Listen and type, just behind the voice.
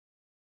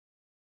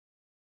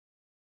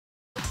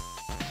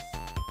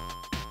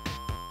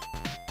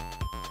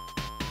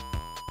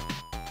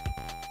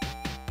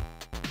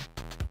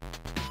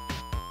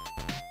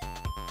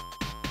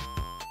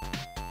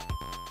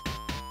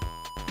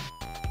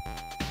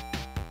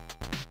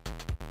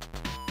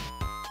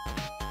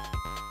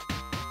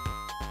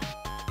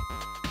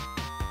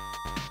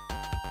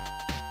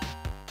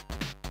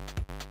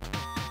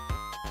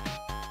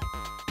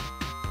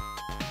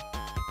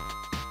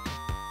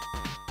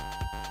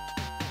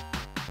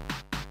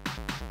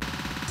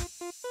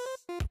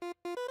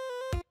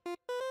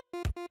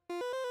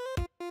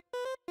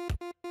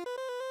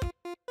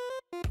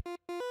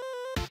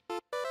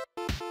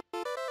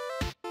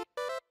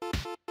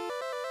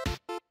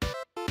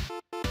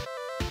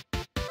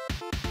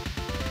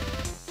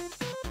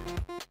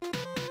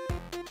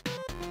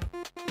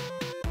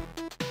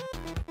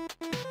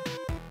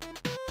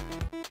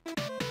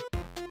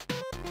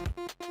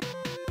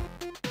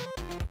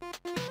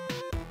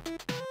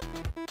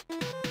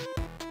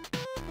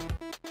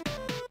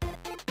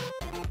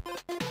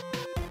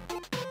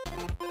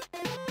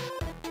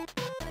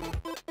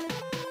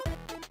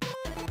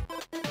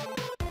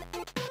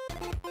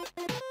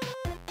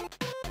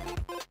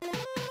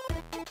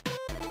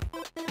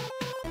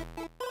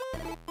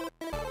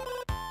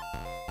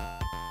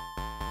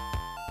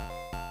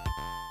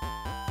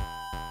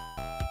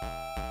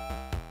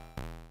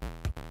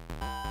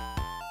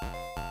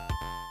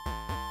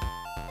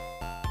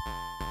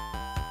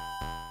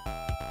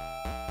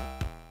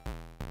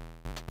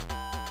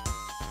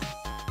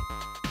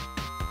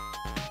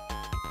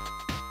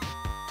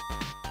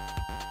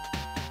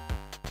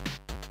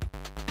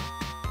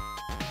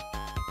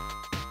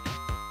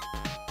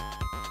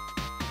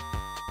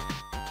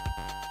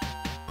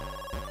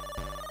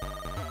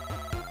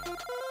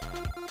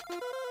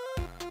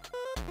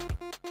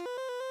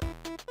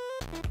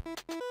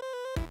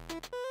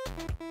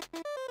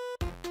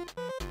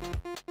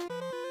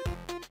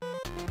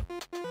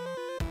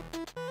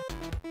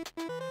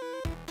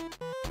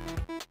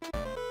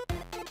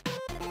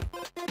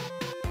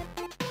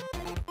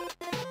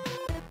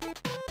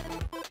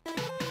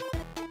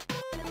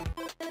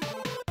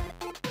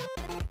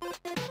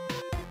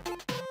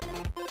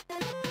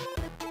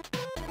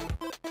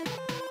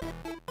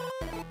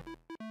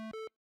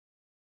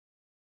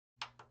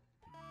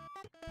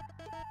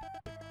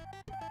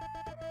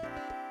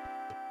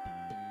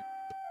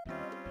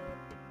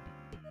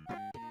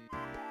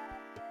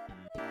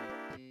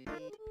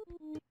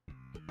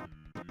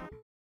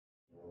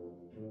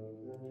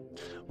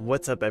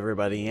What's up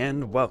everybody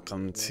and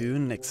welcome to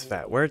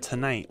Nixphat, where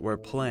tonight we're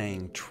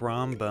playing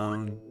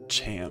Trombone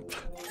Champ.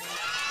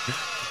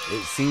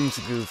 It seems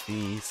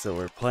goofy, so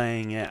we're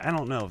playing it. I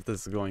don't know if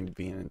this is going to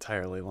be an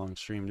entirely long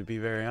stream, to be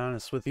very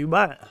honest with you,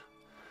 but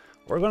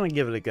we're going to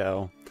give it a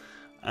go.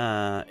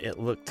 It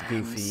looked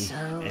goofy,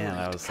 and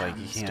I was like,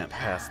 you can't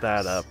pass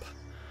that up.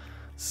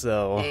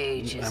 So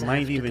I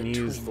might even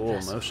use the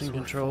little motion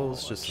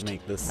controls just to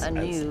make this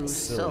as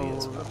silly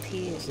as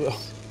possible. So,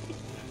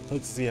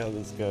 let's see how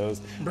this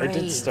goes. I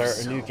did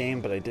start a new game,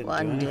 but I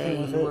didn't do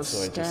anything with it,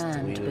 so I just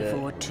deleted it.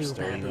 I'm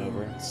starting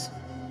over.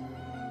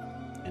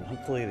 And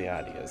hopefully the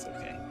audio is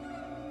okay.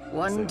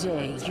 One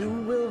day you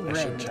will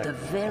rend the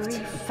very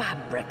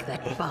fabric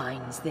that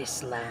binds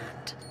this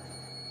land.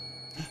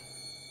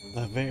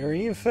 The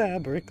very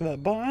fabric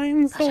that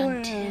binds the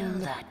land.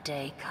 Until that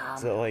day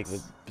comes, is it like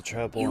the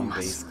treble and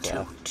bass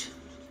clef?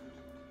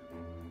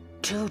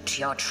 Toot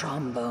your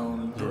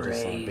trombone,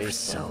 brave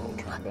soul,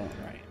 trombone,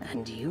 right?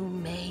 And you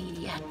may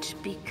yet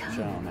become I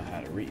don't know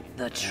how to read.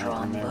 The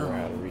Trombone I don't remember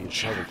how to read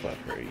Champ. treble clef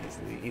very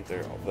easily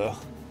either, although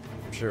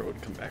I'm sure it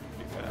would come back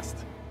pretty fast.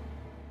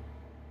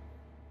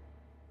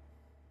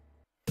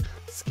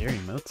 Scary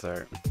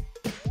Mozart.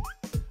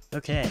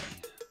 Okay,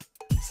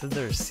 so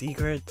there's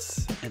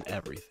secrets and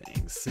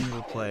everything.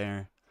 Single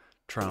player,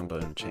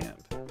 Trombone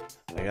Champ.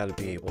 I gotta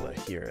be able to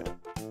hear it.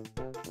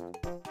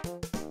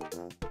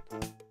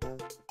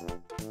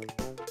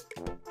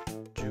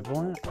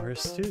 Jubilant or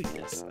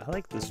studious? I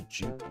like this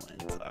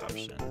jubilant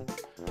option.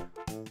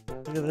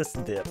 Look at this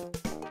dip.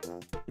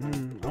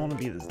 I want to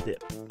be this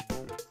dip.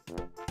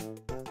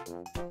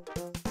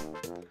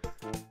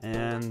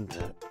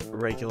 And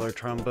regular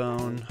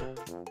trombone,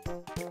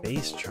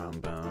 bass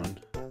trombone.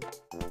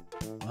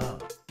 Wow.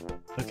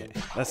 Okay,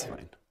 that's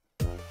fine.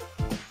 A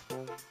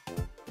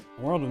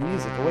world of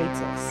music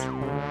awaits us.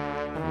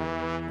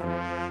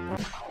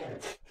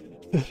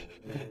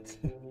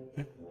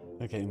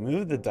 Okay,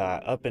 move the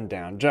dot up and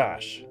down.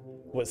 Josh,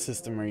 what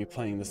system are you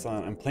playing this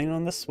on? I'm playing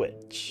on the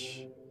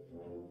Switch.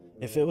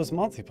 If it was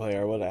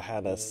multiplayer, I would have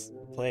had us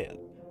play it.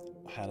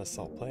 Had us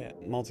all play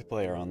it.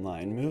 Multiplayer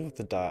online. Move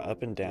the dot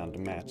up and down to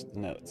match the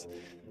notes.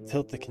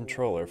 Tilt the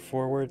controller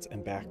forwards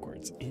and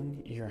backwards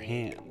in your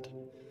hand.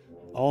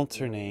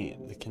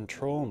 Alternate the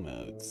control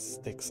modes.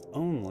 Sticks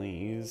only.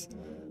 Use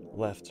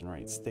left and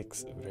right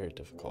sticks. Very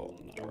difficult.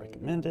 Not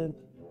recommended.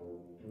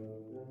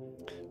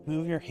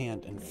 Move your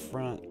hand in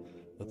front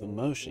of the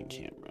motion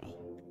camera.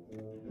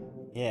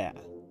 Yeah.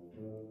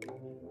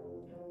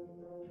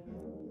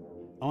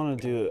 I want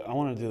to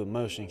do the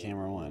motion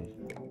camera one.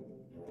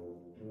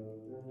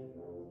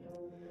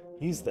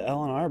 Use the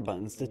L and R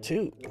buttons to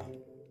toot.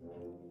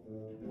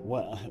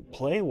 Well,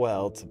 play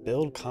well to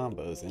build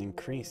combos and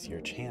increase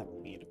your champ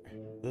meter.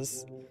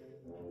 This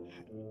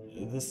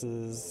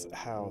is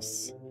how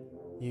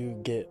you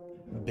get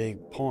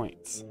big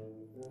points.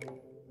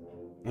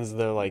 As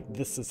they're like,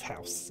 this is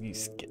how you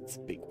get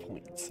big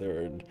points,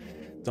 or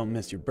don't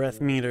miss your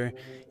breath meter.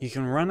 You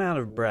can run out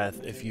of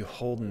breath if you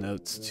hold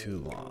notes too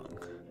long.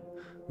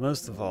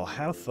 Most of all,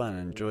 have fun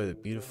and enjoy the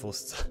beautiful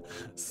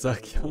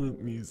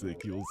succulent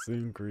music you'll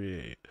soon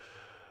create.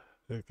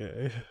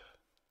 Okay.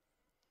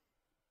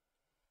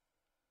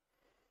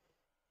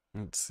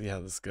 Let's see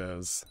how this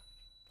goes.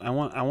 I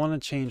want to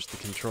change the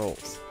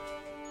controls.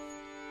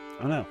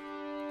 Oh no.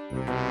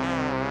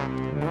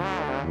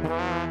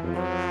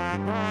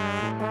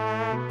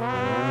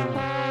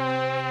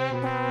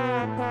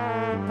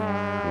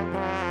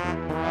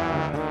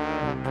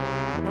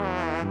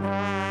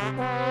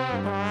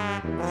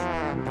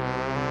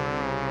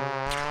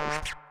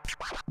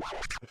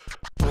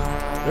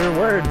 There are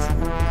words.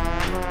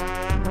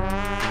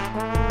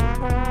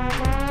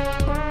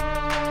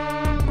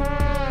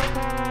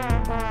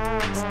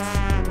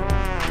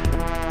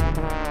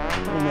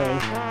 Oh no.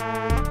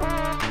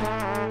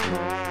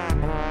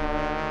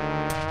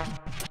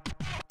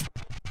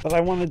 But I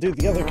want to do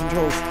the other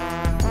controls.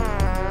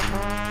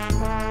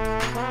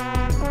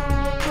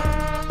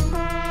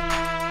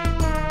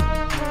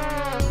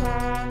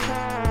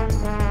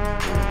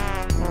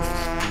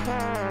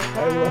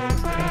 I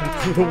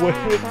love the way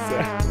it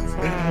sounds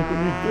when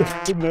you get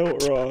the note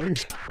wrong.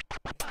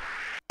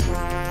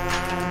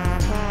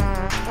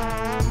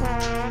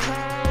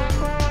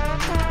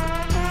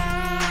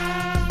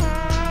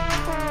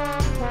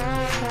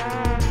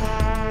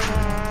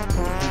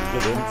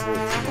 Get into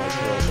it too much.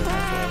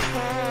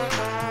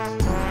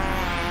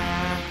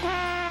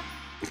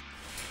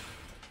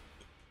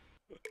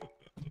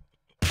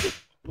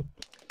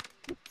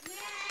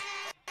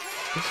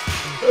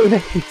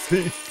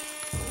 Amazing.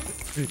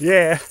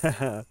 Yeah.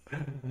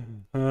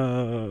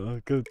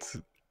 Good.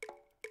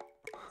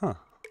 Huh.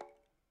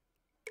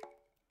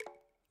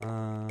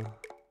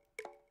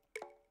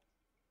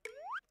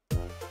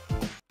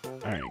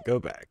 Alright, go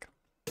back.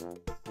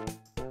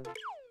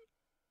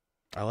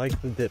 I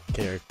like the dip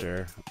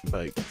character,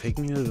 but take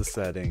me to the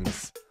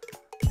settings,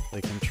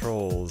 the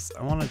controls.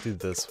 I want to do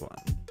this one.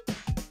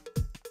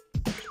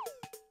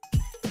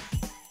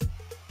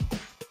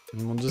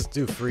 And we'll just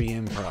do free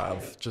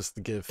improv, just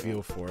to get a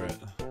feel for it.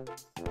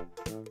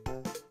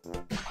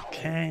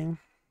 Okay,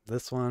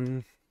 this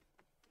one,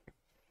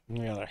 on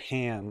the other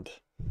hand,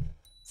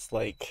 it's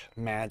like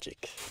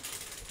magic.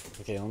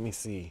 Okay, let me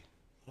see.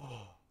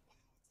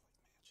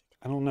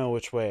 I don't know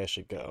which way I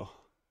should go.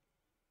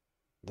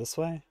 This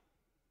way?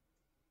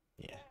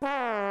 Yeah.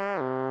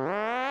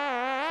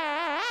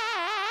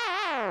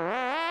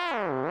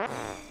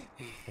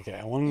 Okay,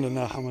 I wanted to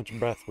know how much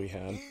breath we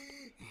had.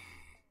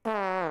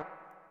 Oh,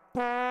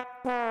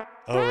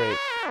 right.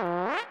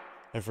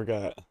 I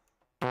forgot.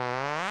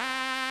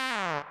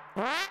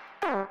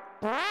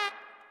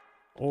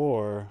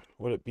 Or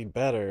would it be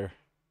better?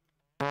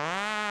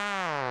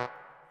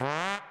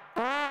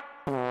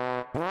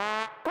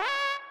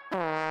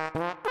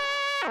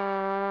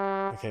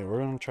 Okay, we're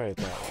gonna try it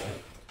that way.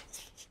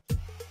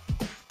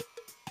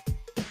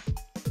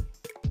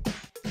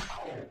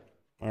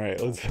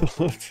 Alright, let's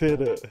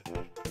hit it.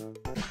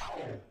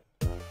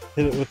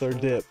 Hit it with our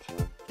dip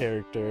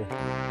character.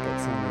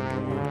 That's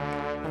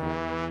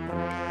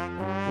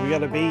we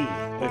got a B.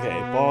 Okay,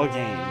 ball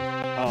game.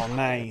 Oh,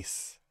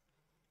 nice.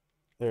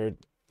 There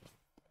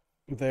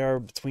are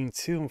between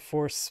 2 and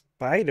 4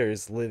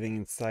 spiders living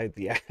inside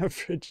the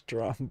average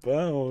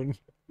trombone.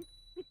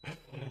 I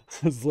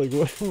was like,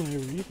 what am I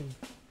reading?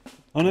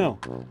 Oh no.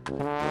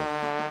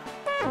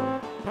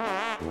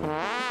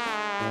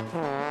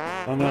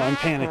 Oh no, I'm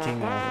panicking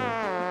now.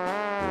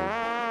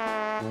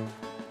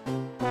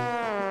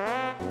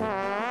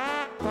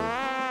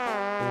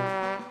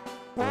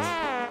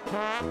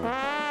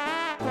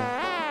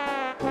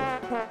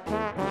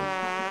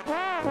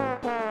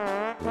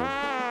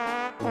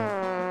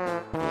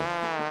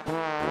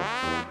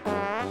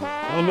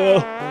 Oh no!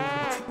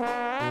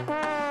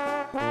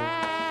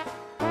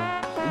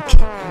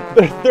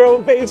 They're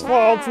throwing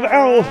baseballs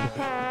now!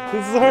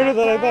 This is harder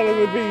than I thought it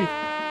would be.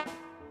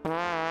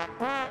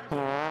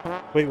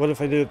 Wait, what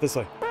if I do it this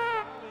way?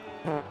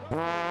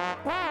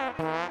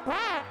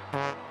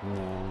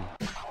 No.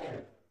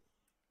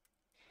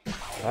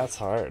 That's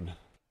hard.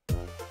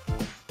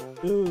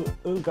 Ooh,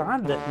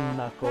 Uganda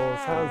Knuckles,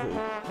 how's it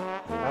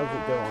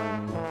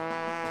going?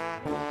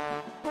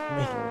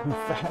 Making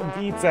fat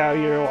beats out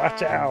here,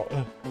 watch out.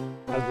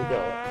 How's it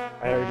going?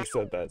 I already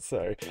said that,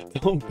 sorry.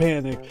 Don't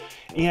panic.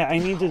 Yeah, I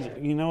need to,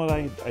 you know what,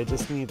 I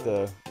just need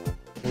to,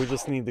 we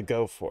just need to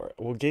go for it.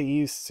 We'll get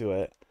used to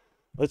it.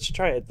 Let's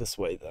try it this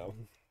way, though.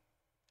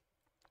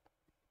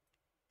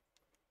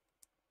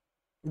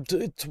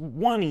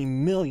 20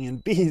 million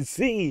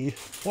BC?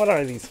 What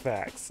are these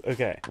facts?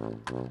 Okay.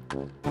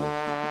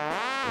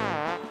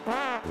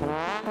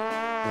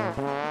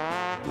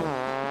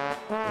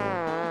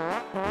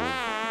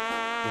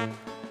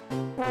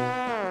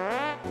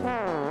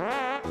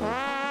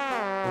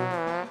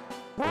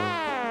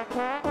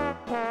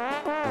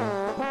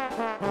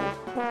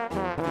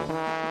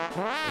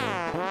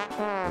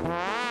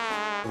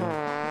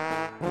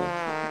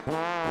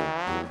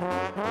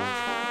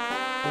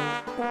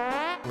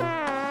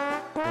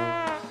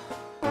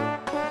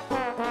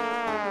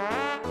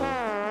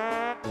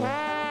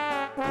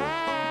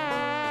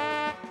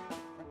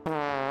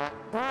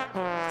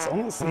 It's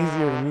almost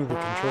easier to move the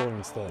controller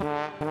instead.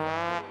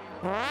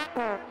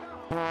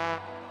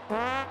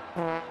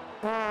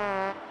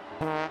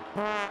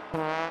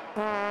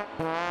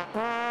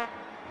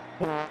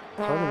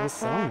 Part of the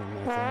song,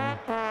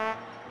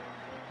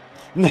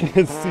 I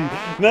think. See,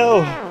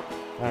 no!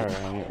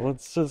 Alright,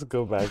 let's just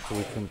go back to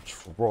the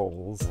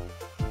controls.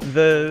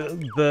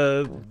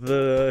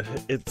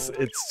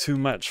 It's too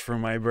much for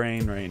my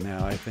brain right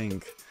now, I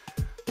think.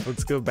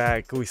 Let's go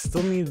back. We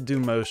still need to do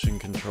motion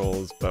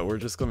controls, but we're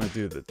just gonna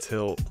do the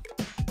tilt.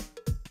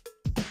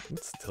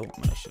 What's tilt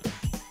motion?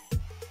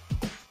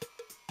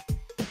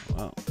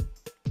 Wow.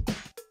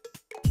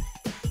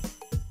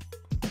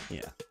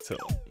 Yeah,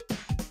 tilt.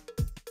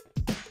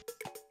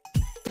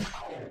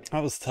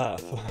 That was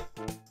tough.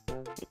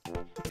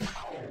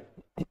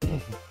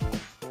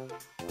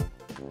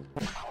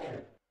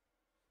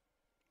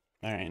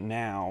 Alright,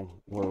 now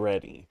we're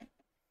ready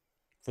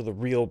for the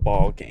real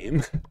ball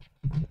game.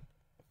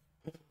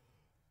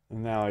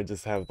 And now I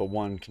just have the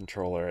one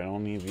controller. I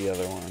don't need the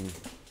other one.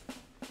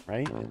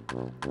 Right?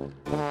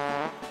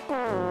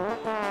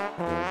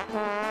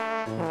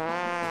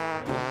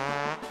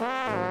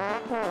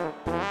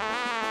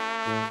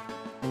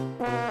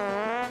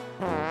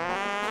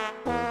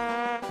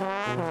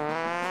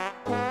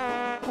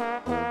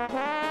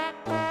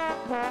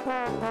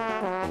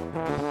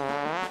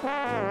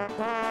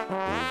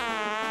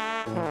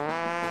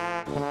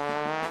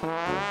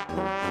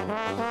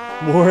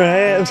 More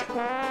ahead.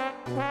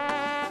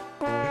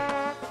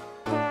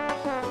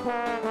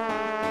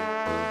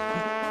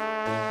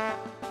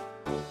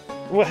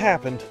 What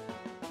happened?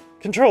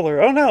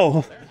 Controller, oh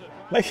no!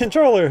 My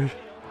controller!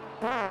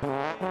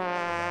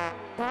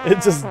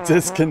 It just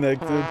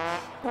disconnected.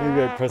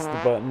 Maybe I pressed the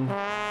button.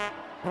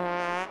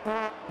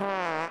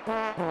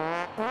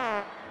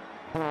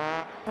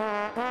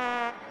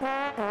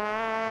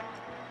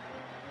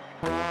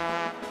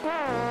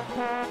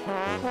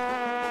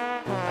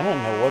 I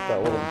don't know what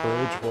that little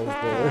bridge was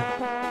there.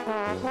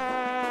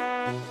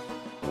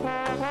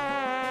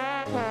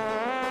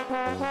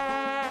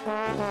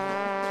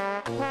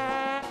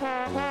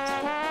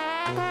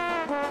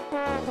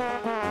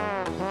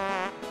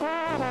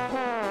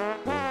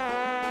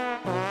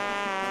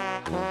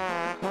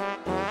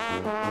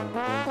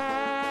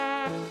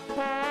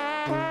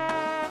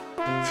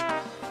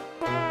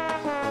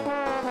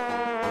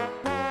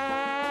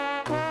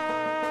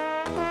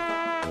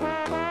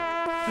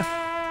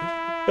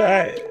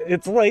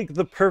 It's like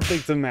the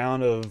perfect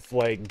amount of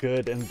like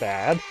good and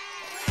bad.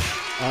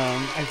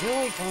 I feel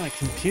like on a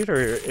computer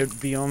it'd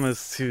be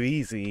almost too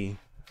easy.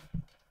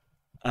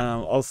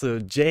 Also,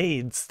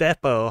 Jade,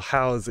 Steppo,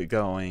 how is it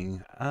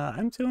going?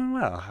 I'm doing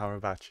well. How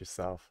about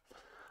yourself?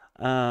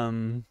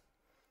 But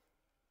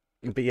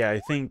yeah, I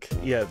think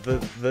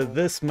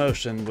this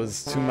motion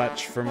was too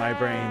much for my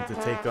brain to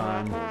take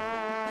on.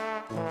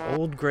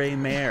 Old gray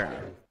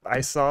mare.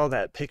 I saw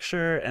that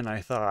picture and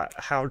I thought,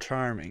 how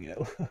charming it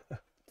looked.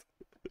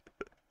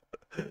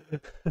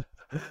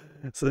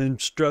 So I'm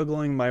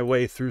struggling my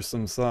way through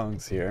some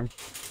songs here.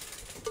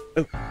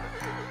 Oh.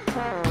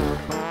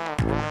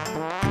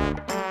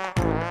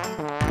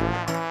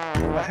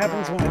 What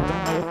happens when I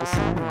don't know what the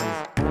song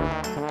is?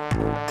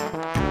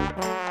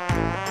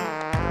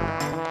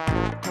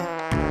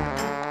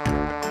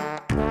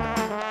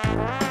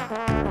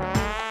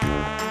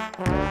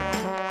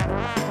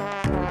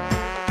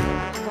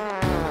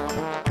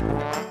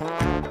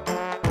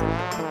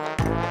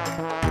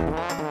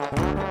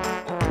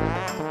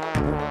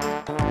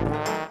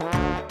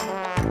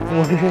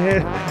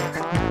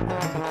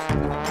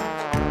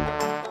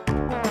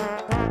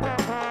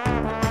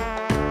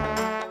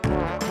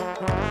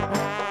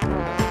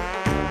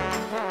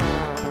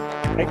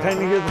 I kind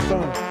of hear the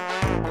song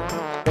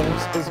that I'm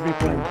supposed to be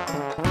playing.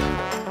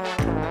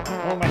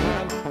 Oh, my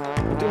hand!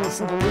 I'm doing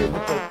something weird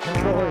with the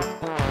controller.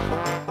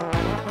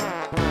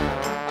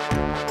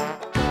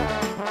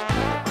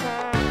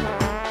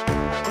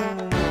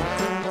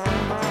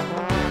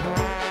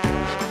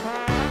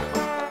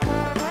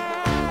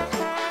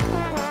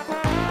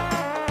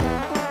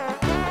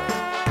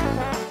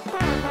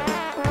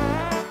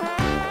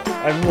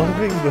 I'm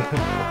loving the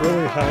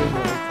really high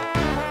notes.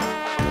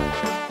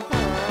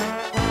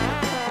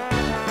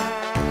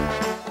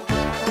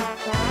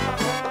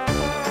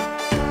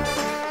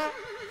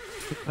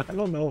 I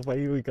don't know if I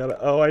even got it.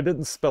 Oh, I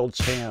didn't spell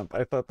champ.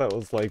 I thought that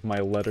was like my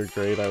letter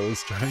grade I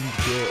was trying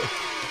to get.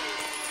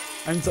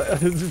 I'm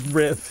sorry,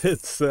 Rip,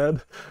 it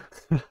said.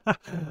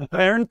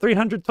 I earned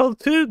 312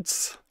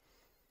 toots!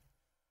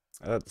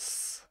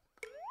 That's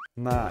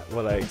not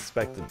what I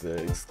expected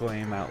to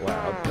exclaim out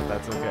loud, but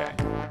that's okay.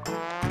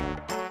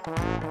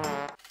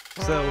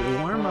 So,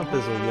 warm-up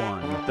is a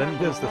 1, then it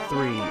goes to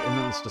 3, and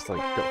then it's just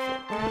like, go for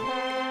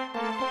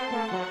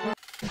it.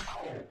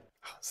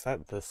 Is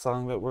that the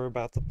song that we're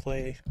about to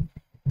play?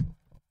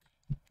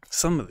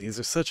 Some of these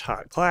are such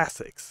hot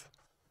classics.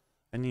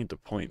 I need to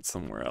point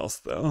somewhere else,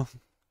 though.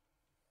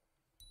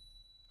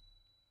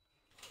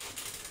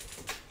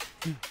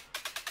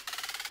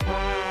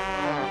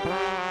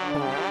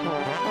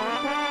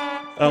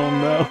 Oh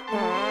no.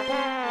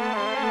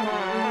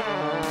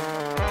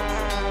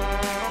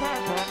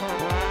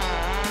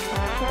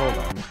 Hold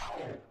on.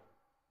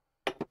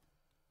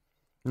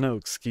 No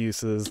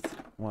excuses.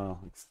 Well,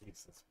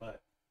 excuses,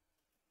 but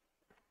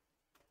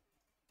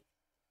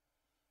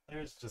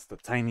there's just a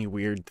tiny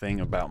weird thing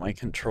about my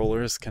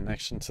controller's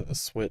connection to the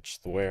Switch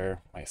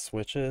where my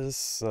Switch is,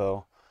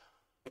 so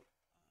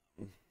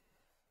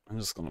I'm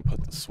just gonna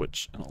put the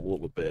Switch in a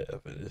little bit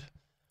of a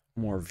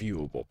more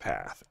viewable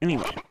path.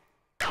 Anyway.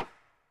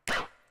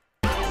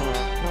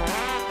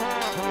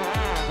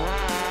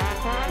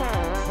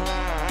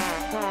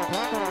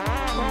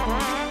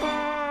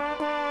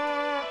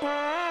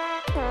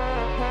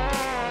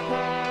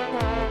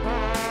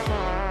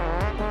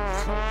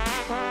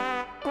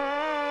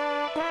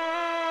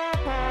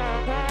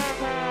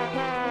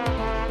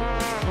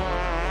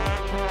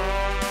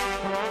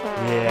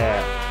 Yeah.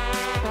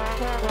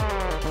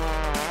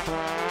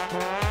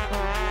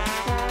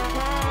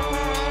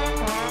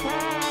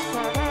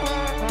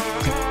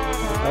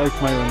 I like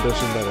my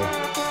rendition better.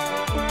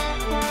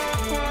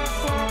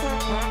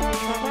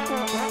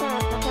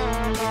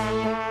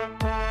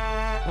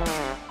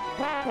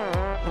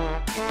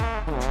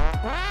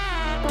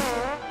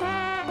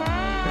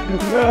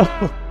 No!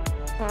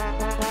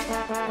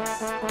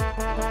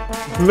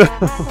 No!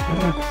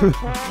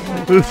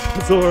 This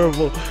is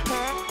horrible.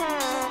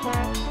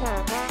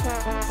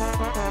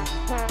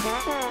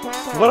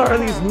 What are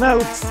these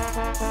notes?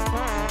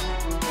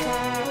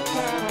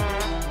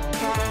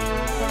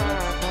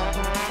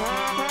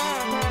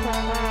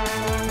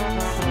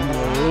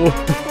 No.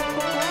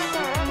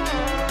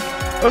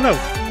 Oh no!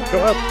 Go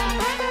up!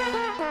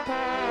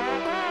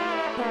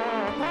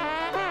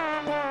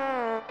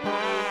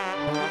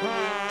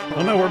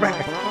 Oh no, we're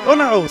back! Oh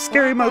no!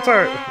 Scary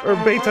Mozart! Or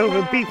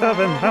Beethoven!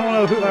 I don't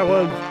know who that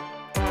was.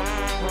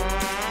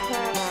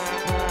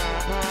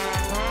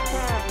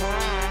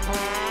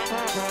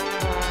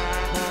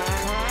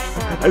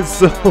 I'm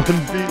so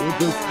unbeat with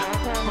this.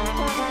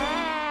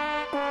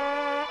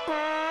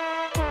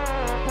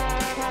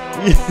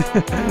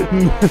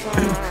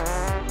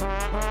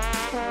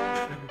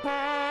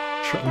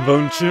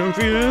 Trombone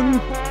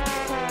champion.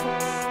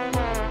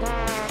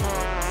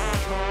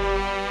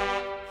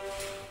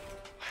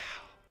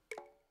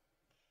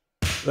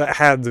 That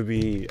had to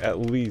be at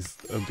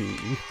least a B.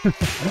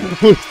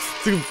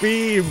 To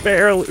B,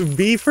 barely.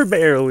 B for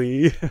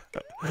barely.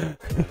 Oh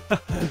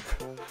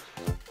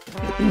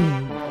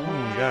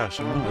my gosh,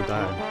 I'm gonna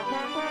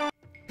die.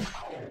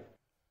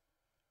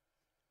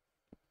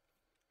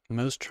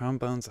 Most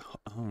trombones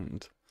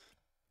owned.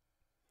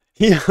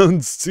 He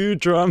owns 2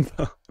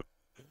 trombones.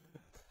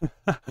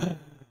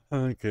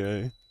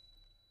 Okay.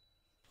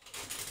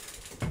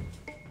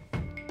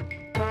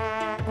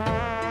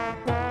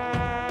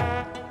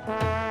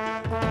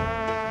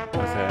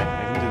 Okay, I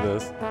can do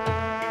this.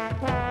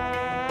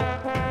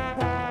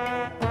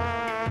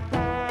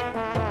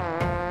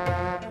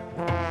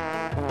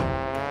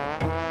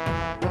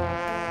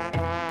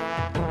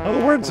 Oh,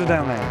 the words are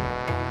down there.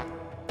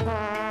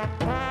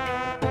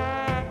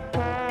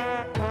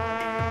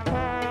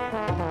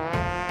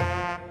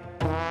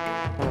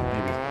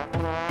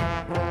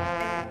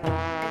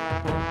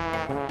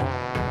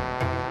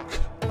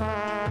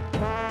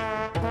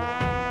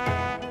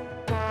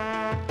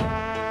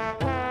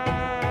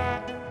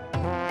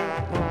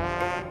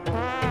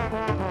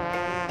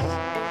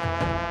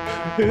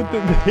 Then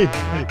they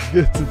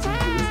get to do this.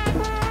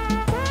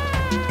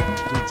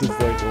 It's just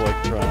like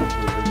electronic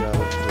where they got it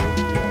so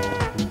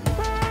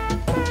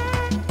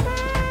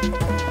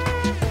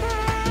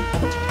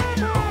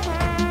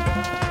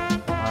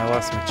I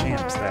lost my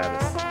champ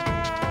status.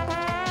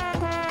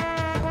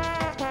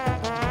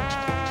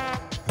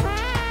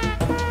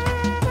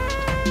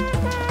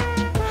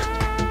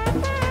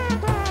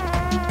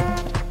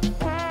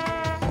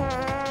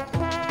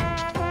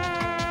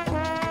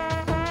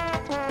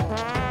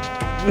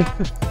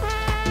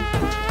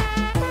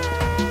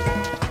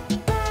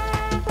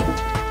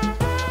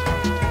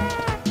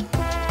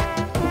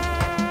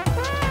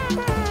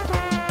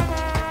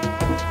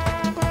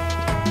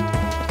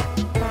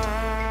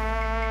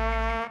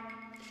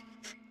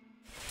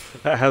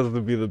 That has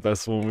to be the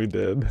best one we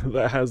did.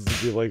 That has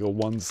to be like a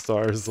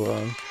 1-star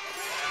song.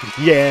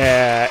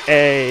 Yeah,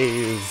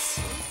 A's.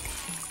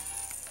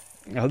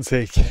 I'll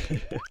take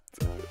it.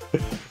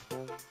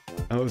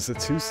 Oh, it's a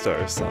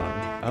 2-star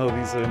song. Oh,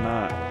 these are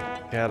not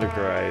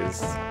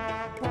categorized.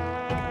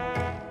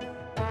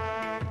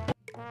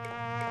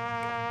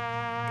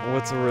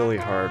 What's a really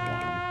hard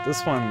one?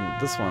 This one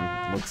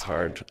looks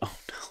hard. Oh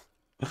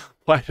no.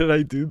 Why did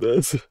I do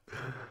this?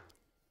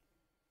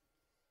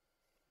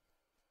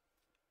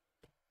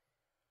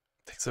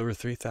 Takes over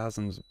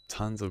 3,000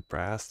 tons of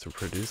brass to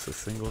produce a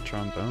single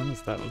trombone?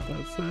 Is that what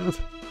that says?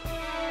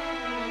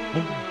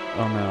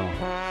 Oh no.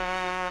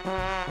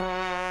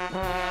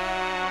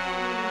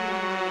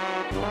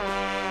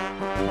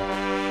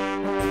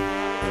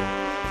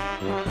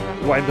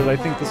 Why did I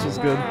think this was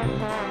good?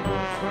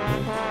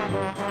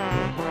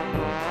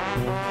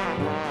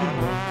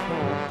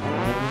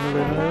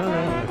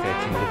 Okay,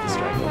 can you get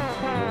distracted?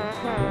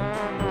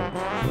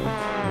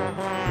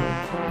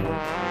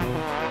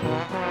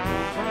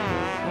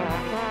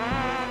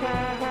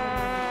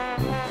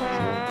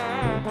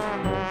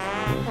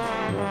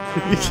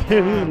 You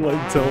can't even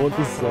like tell what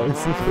the song's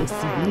supposed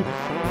to be.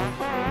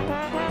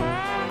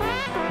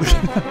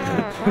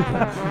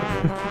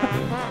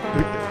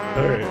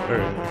 Okay,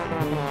 alright.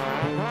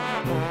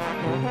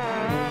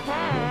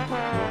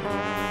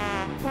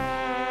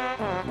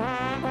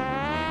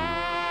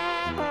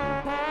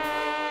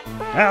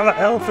 Ah, the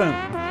elephant!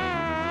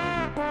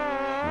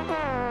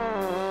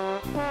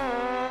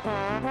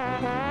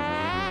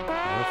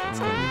 Elephant's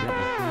gonna get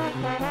me.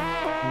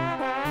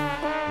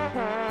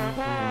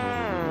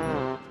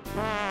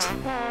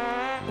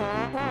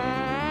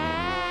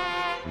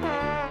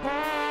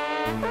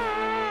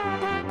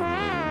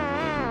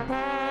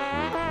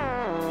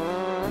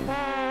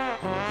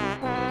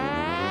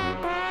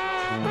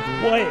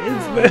 What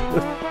is this?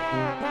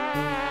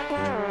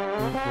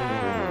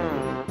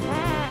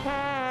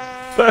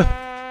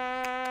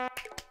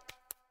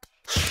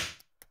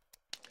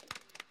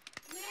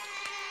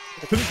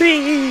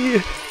 B!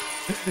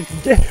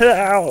 Get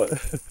out!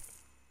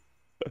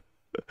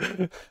 Okay.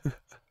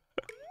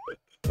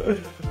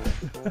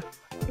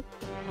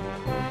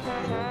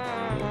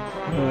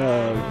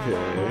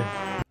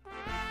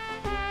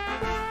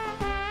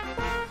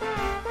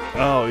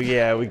 Oh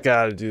yeah, we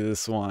gotta do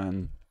this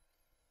one.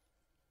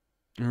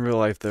 In real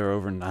life, there are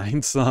over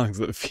 9 songs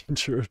that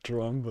feature a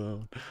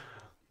trombone.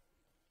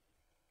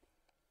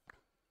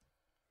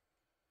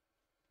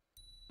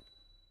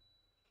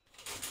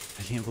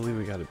 I can't believe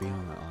we got to be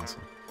on that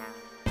awesome.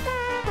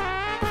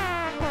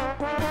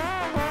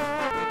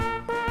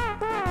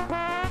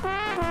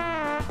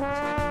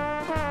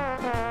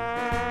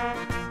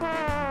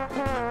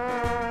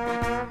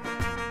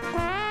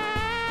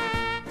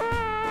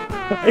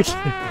 I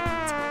can't.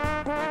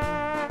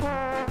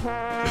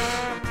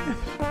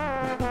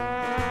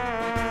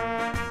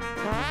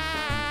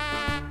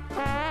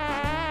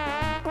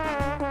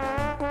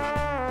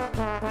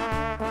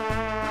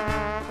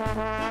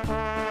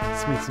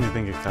 This makes me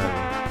think of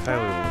Kylie.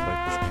 Kylie would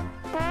like this game.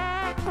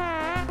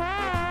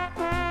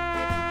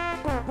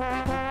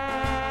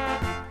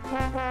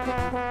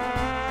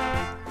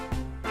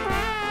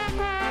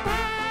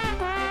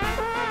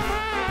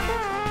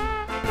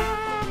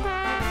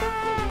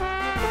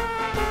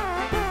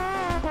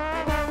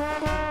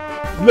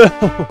 No!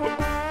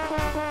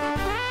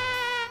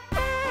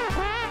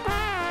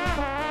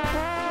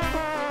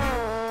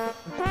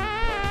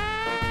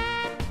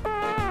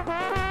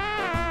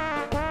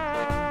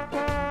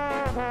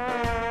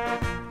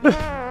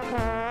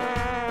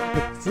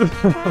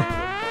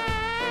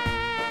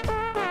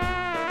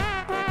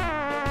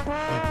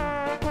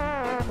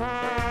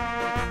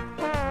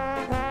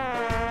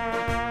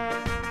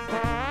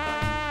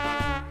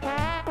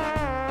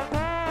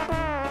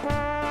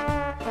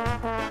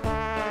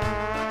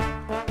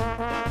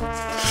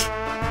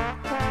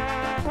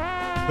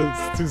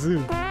 That's too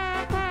soon.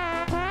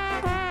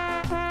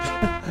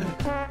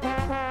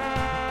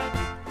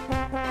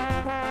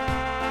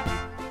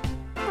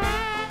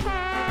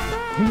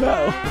 No!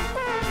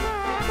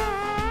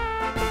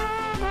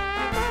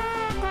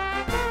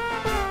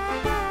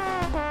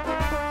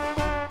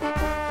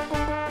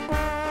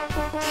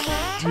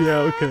 Yeah,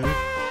 okay.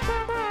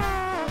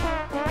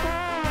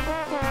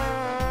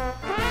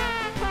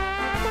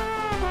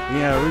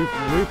 Yeah,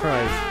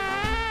 reprise.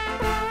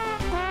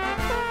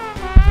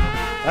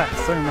 Ah,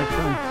 sorry, my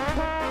phone.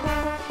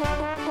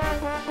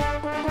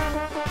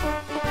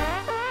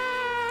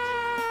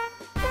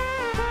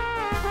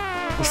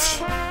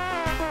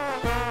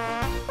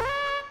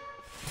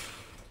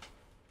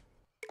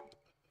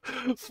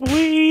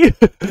 Wee!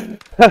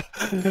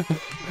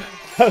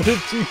 How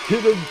did you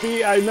get a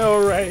B? I know,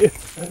 right?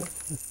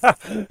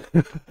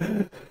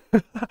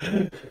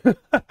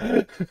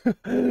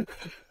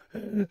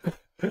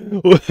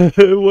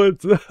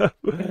 What's up?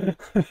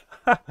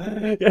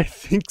 I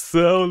think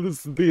so.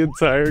 This is the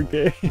entire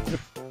game.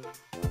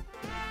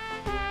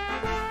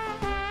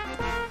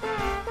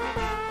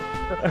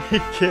 I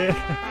can't.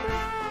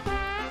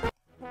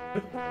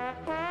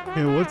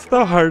 Okay, what's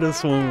the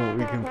hardest one that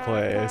we can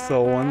play? I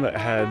saw one that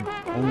had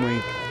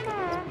only...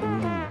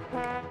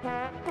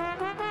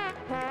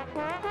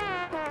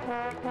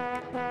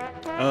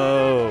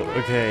 Oh,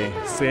 okay.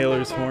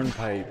 Sailor's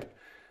Hornpipe.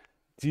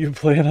 Do you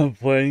plan on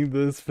playing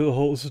this for the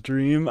whole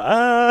stream?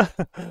 I'm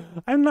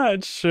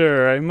not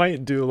sure. I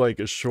might do like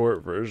a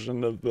short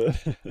version of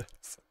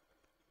this.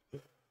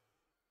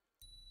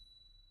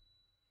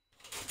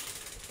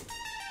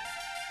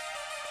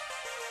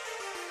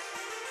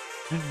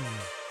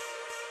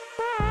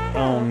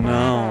 Oh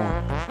no.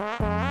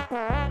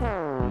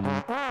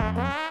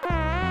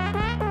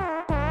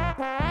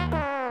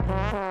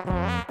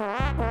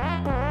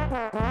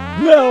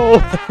 No!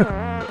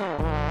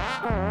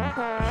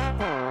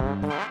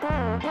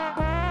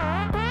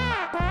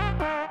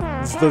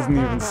 This doesn't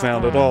even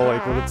sound at all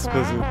like what it's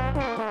supposed to.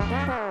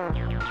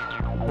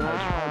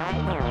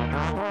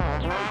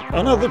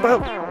 Oh no, the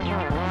boat!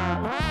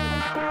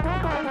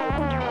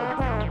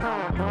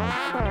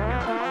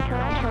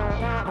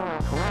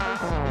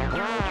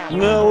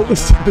 No,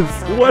 this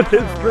is... What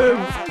is this?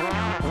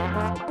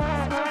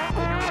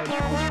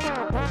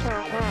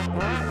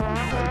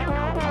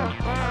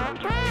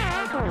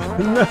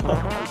 No!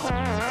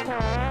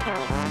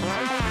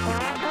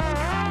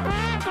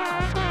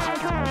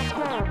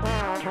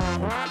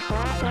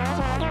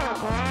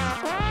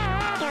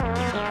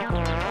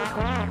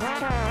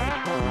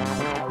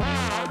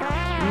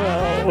 No!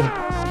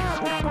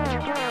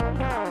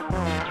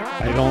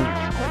 I don't...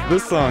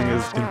 This song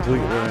is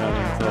completely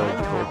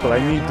unintelligible, but I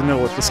need to know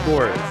what the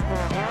score is.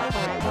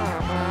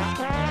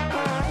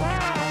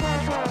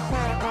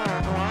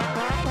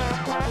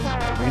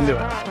 We can do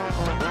it.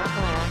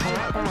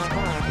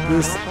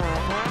 This...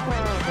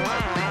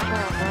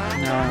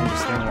 Now I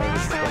understand why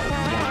this is called.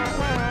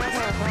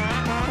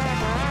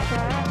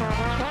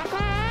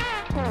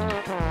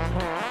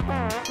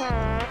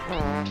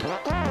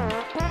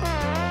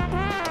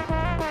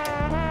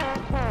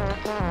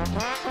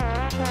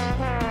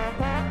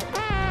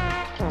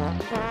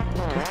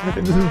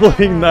 I'm just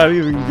like not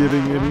even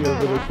getting any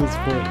of it at this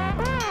point.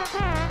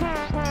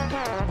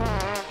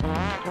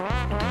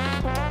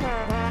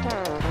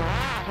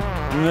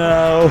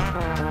 No!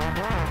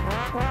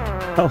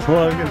 How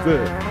long is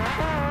it?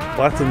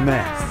 Lots of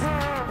mess.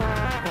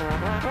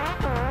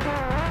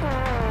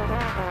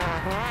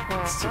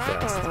 It's too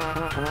fast.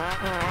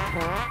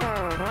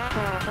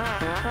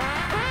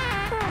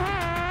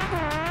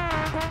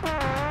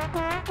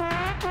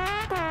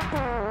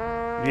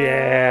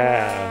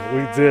 Yeah!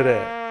 We did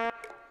it!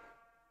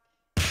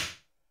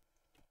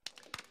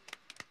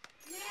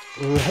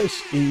 Rush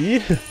E?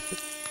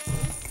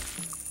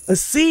 A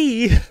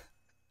C?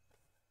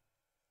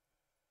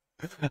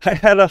 I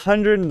had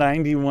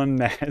 191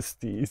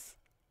 nasties.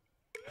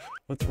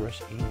 What's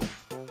Rush E?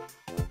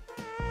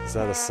 Is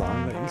that a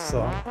song that you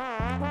saw?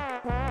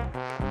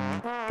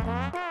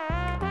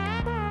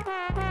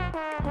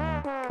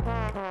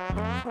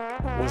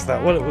 Was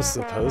that what it was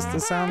supposed to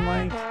sound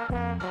like?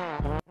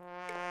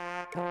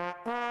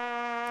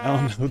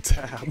 Oh no,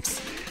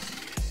 tabs.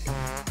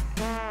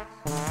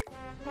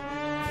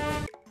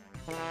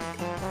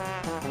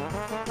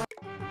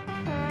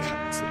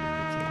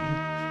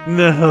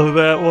 No,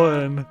 that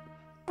one.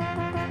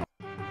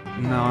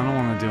 No, I don't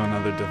want to do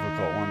another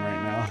difficult one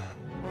right now.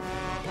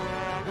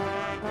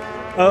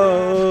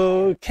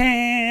 Oh,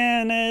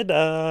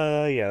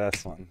 Canada. Yeah,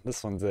 that's one.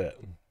 This one's it.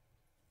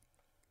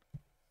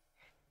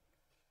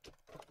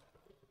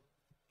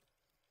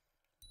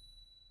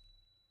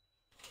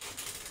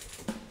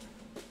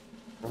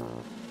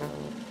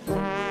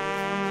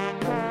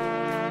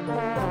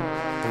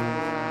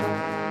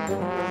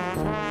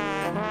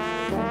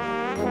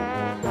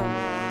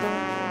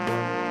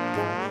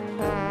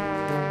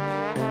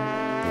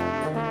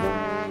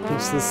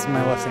 Oops, this is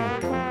my left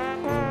hand.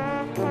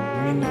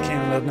 I mean,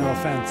 Canada, no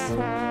offense.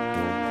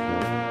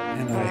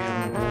 And I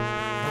have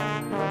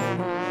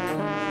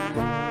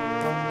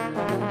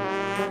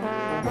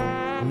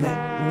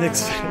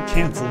Nixphat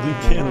canceled in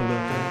Canada.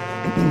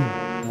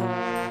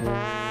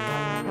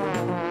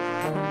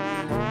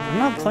 I'm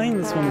not playing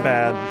this one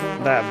that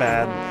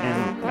bad,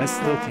 and I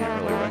still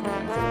can't really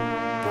recognize it.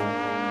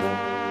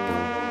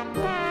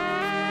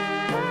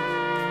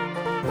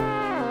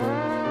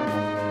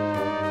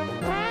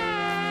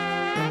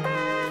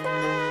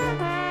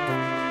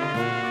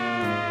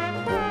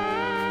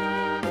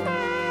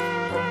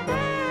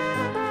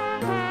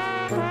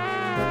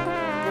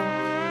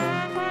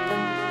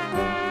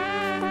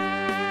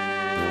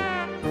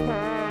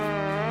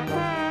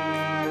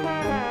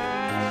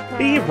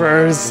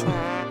 Beavers!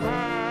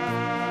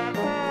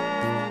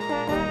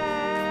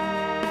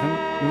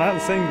 I'm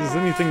not saying there's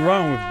anything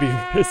wrong with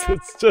beavers,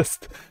 it's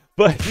just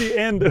by the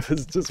end it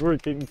was just we're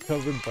getting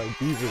covered by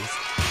beavers.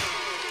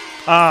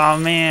 Oh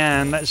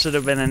man, that should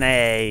have been an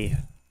A.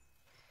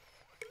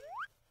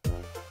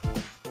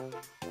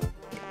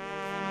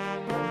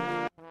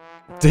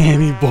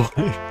 Danny boy.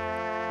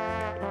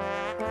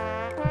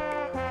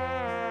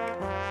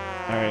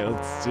 Alright,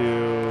 let's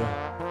do...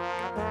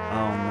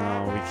 Oh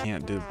no, we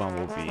can't do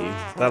Bumblebee.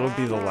 That'll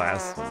be the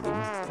last one.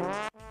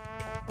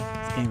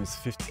 This game is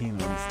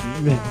 15 on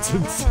Steam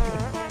minutes.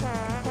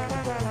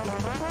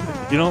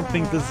 You don't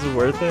think this is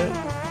worth it?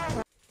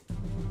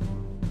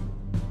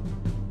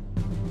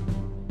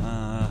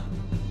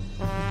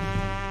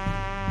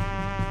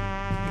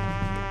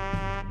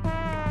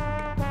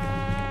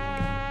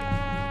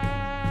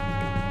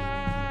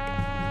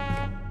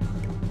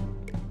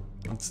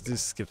 Let's do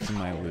Skip to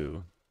My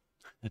Lou.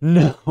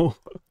 No!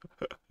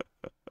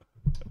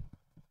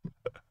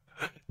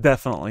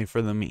 Definitely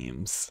for the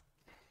memes.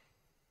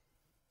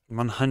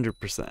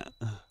 100%.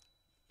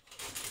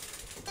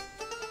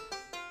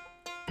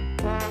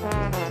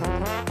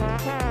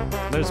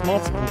 There's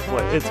multiple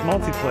play. It's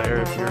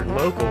multiplayer if you're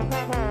local.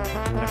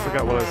 I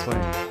forgot what I was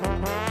playing.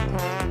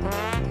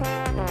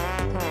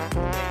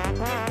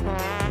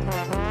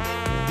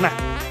 Nah.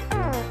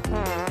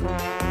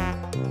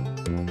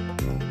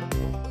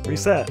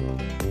 Reset.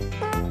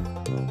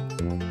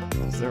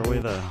 Is there a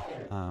way to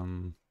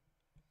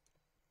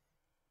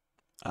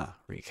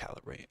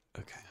recalibrate?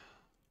 Okay.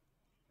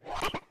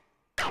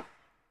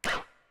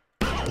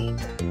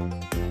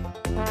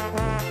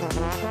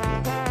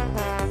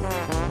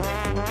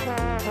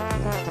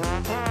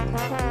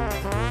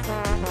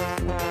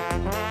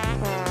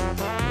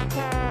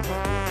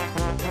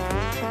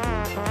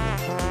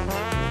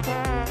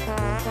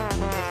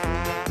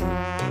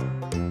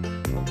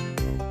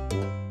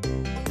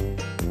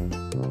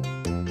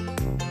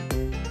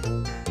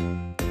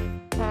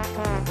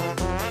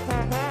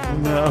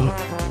 No.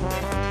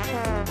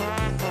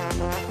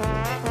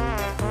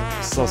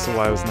 This is also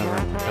why I was never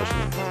in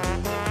percussion.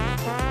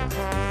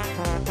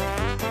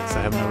 Because I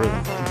have no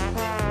rhythm.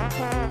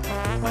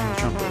 Playing the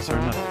trumpet is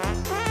hard enough.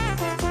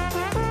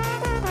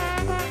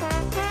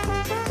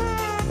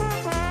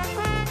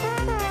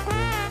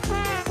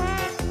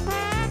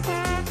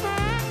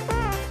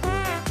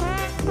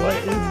 What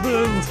is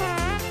this?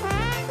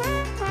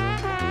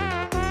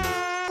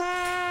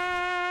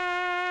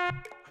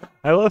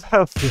 I love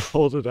how they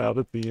hold it out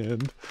at the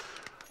end.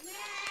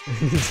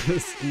 He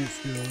just keeps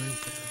going.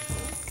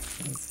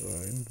 That's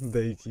fine.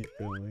 They keep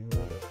going.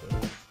 Whatever.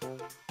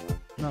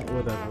 Not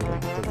whatever.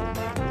 Like, it doesn't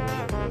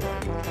matter.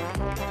 Whatever.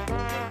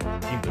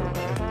 Either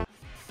way.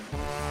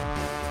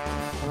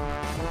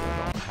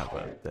 I don't have a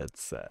dead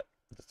set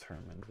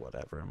determined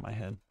whatever in my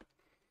head.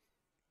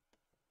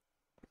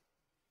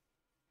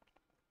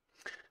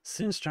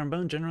 Students'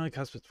 trombone generally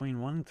costs between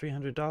 $100 and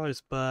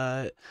 $300,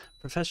 but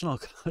professional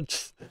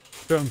coach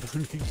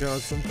trombone can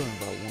cost something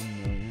about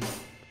 $1 million.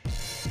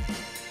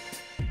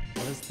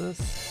 What is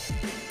this?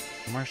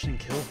 Martian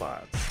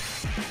killbots.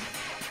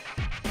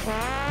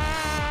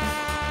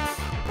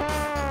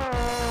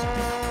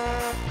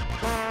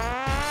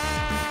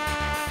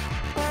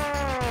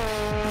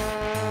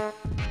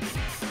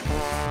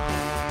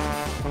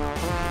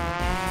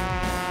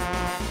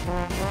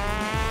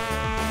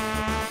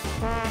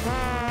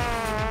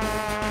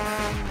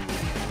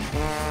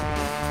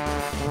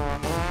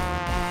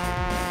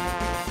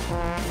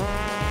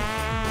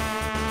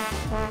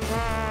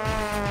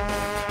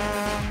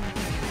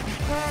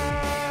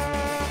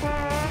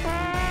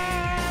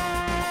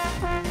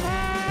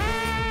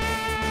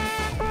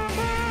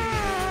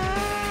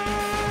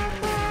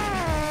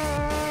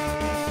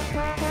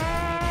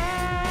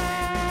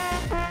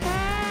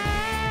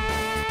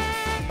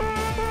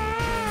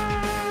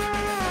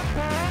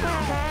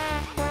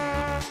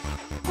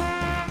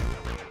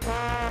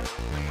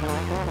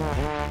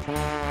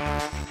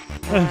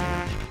 Boo.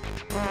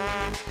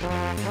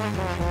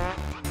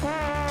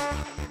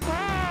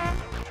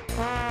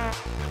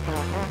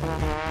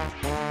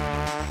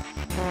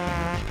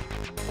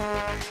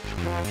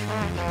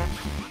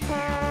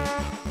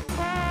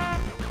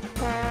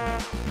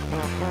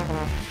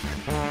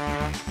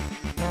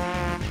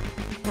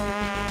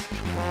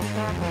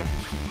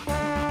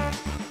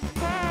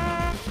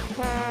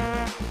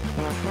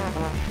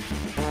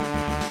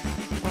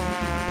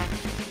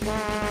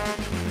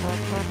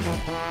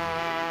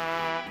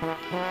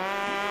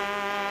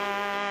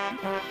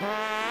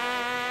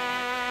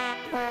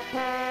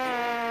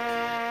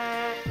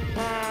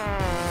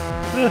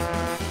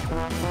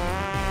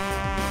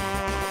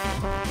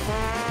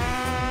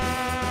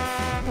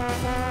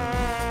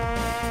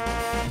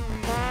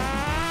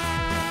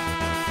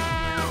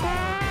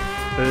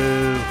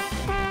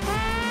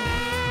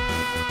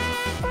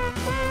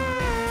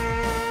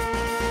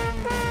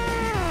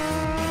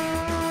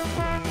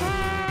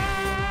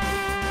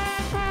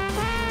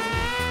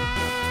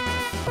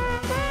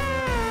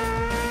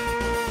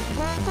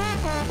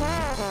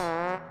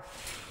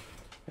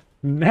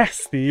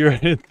 Nasty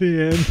right at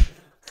the end.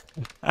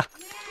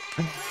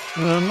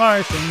 The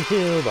Martian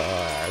keyboards.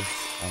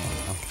 I don't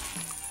know.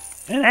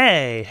 And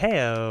hey,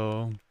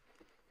 heyo.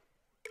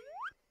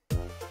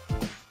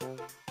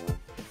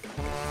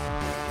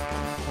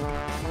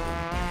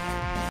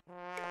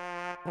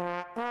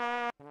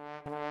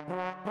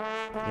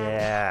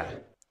 Yeah.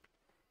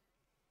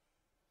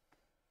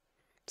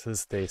 To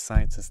this day,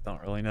 scientists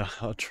don't really know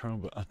how a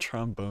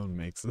trombone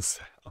makes a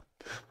sound.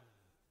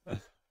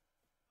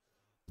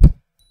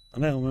 Oh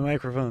no, my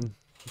microphone.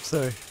 I'm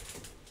sorry.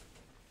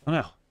 Oh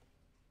no.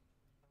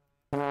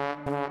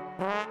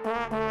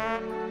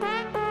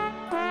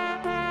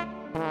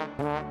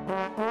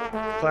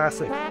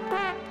 Classic.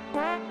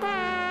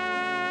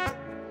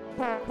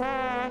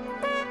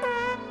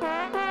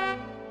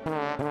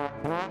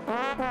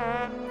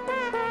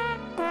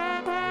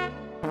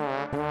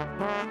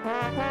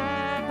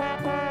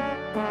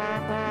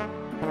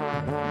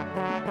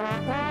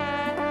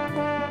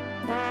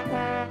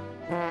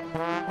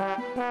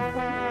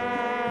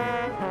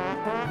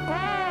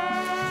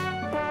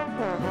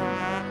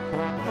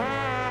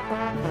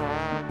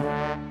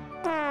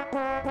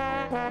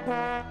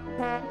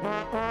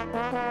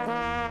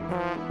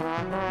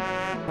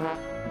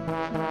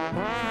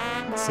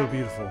 So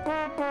beautiful.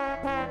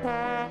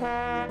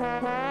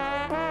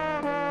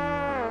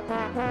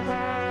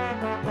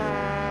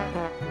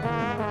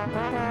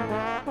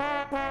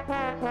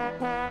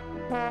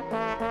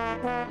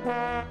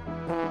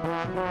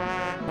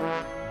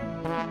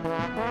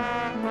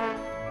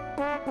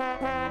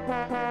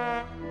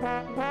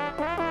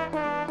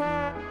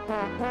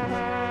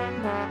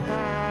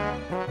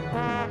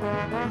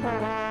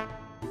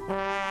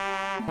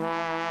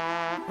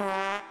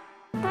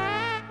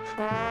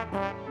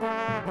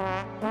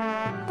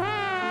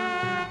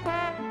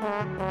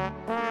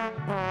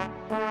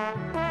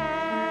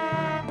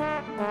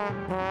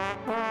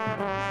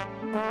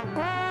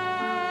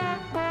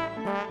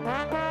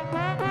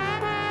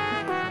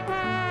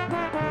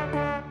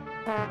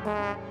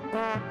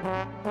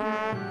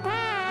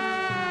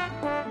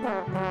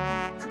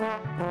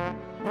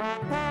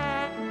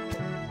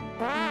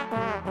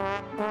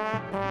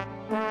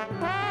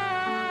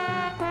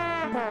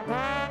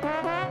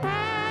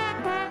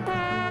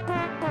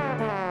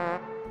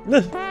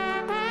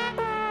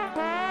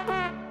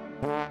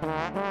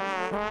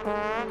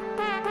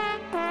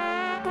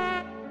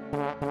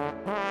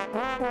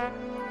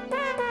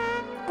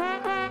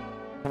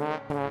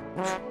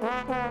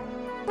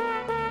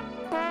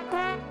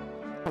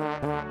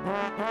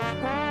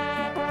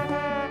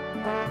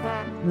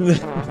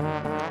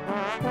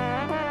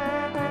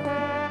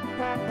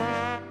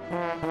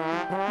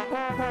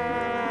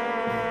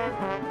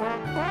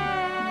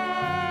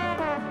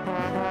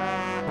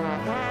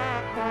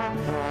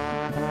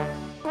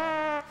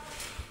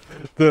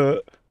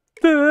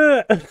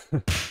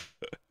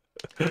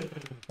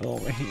 Oh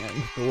man,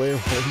 the way I'm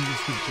holding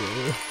this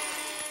controller.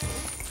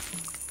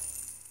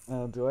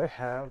 Do I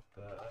have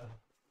the...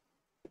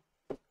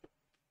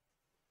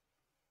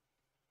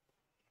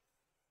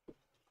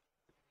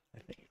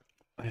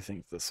 I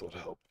think this would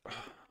help.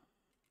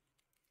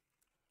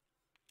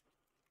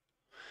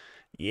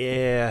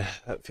 Yeah,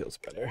 that feels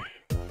better.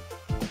 It's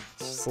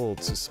just a little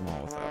too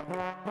small without.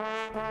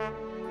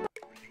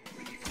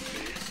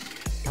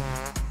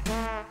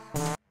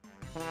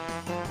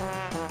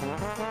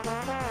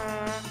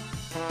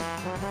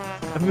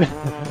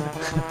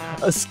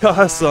 A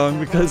ska song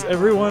because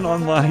everyone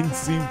online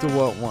seemed to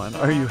want one.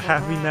 Are you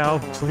happy now?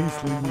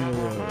 Please leave me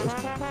alone.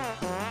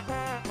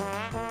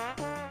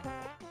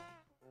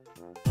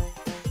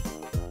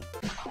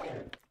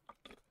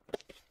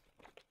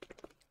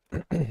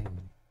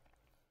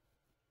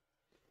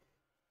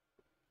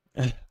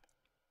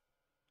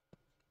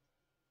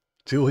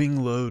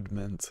 Doing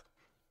loadment.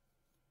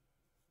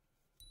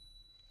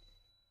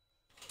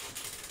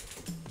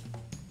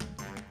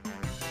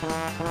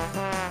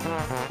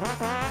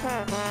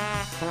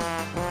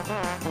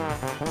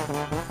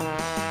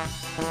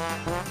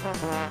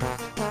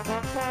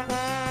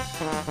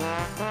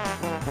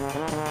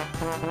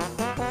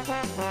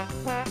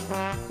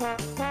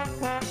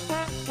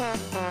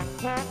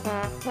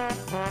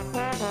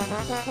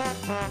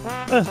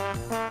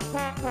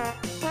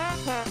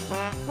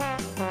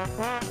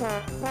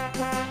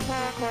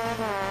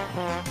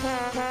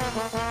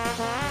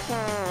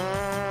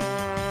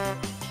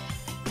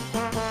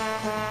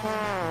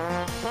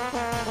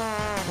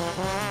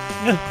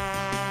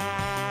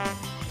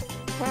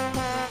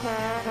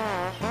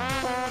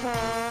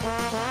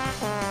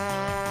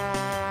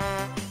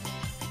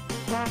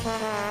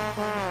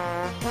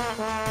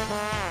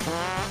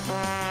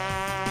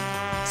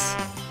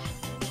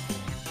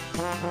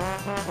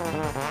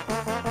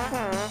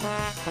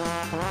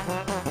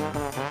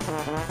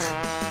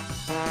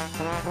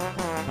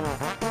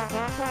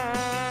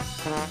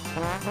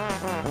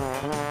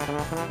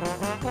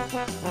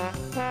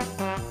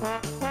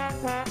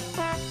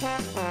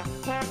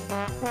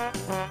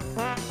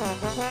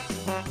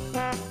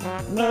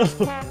 No!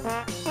 His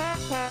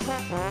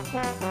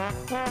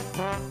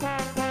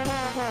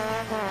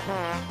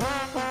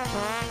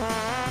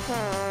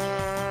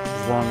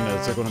long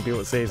notes are going to be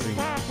what saves me.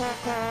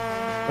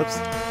 Oops.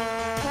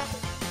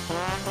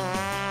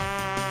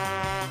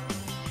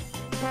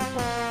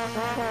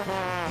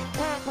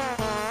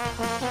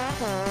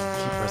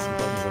 Keep pressing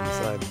buttons on the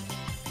side.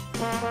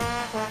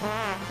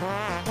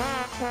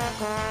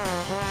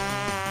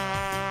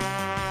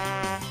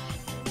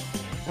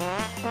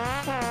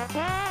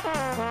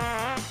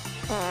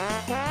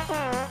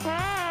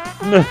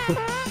 No!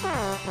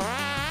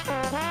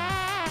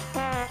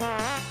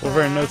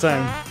 Over in no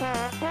time.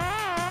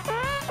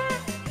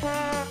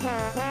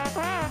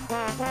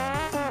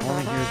 I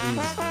want to hear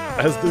these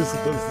as they're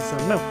supposed to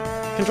sound. No!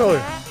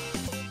 Controller!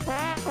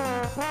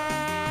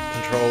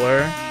 Controller.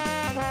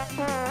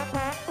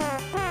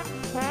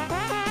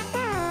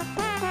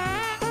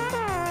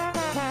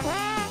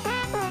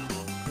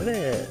 What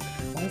it?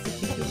 Why does it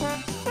keep doing?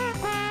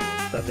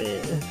 Stop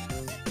it.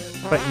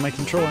 Fighting my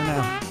controller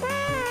now.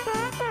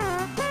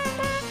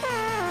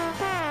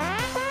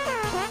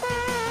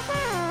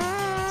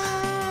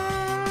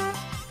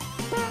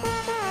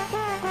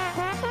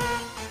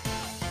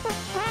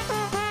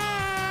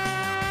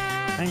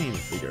 I need to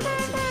figure out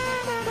something.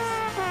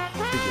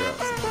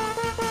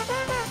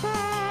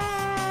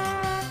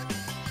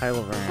 Pile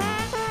around.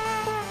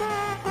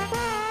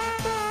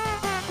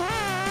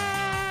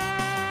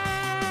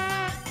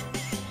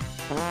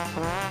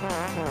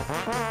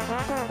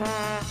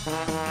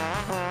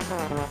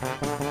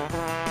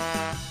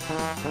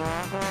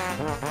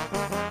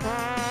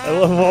 I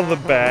love all the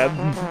bad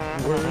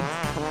words.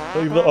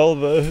 Like all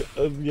the,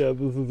 yeah,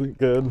 this isn't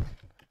good.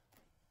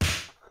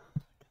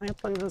 Can I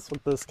play this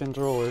with this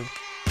controller?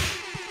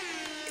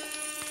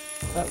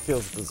 That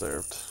feels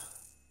deserved.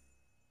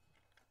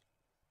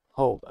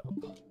 Hold up.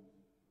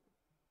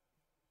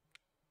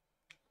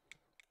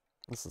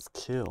 This is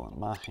killing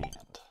my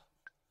hand.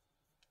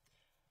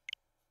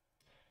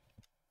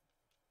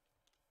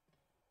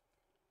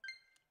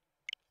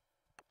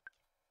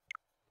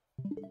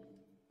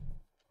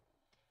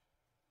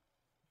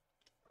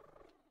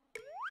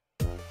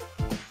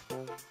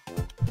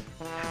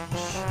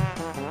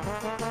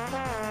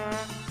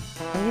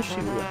 I wish you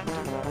wouldn't do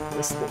that.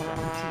 This little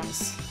one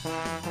piece.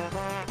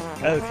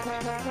 Okay.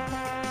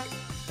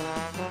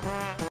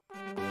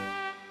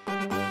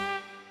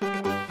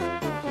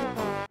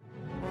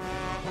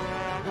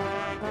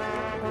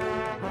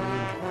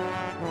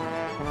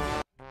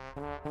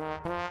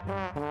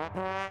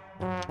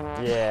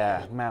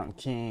 Yeah, Mountain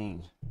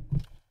King.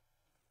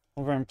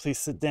 Over and please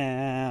sit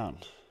down.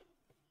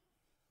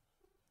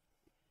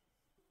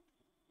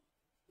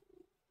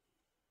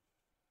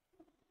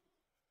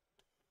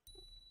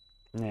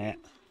 Nah.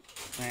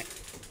 Nah.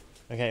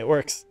 Okay, it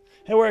works.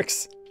 It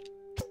works!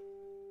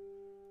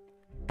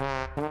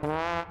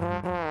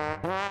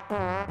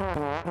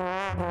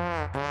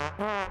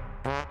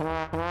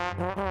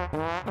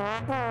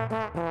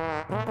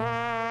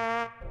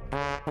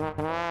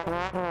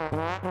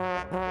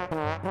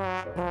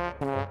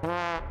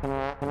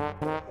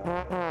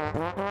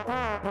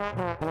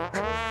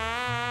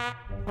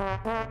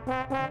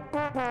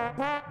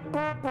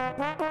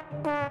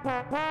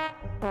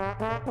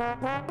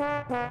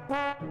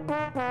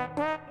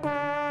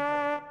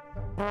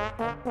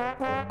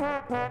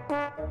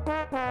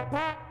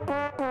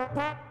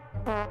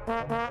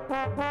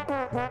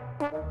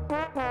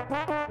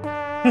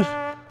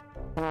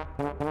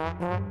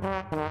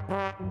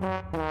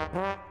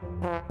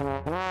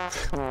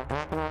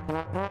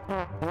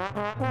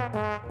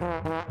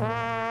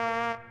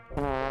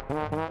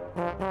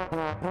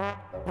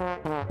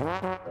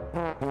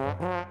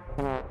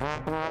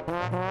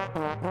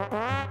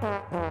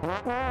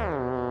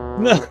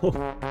 No!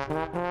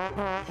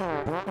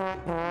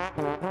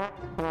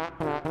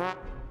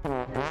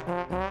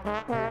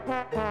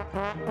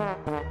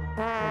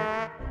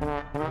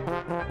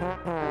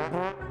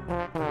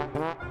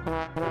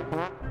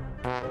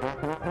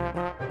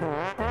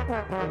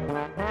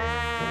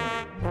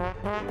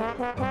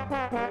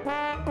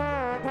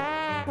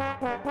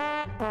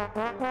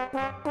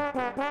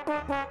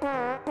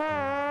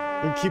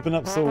 keeping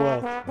up so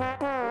well.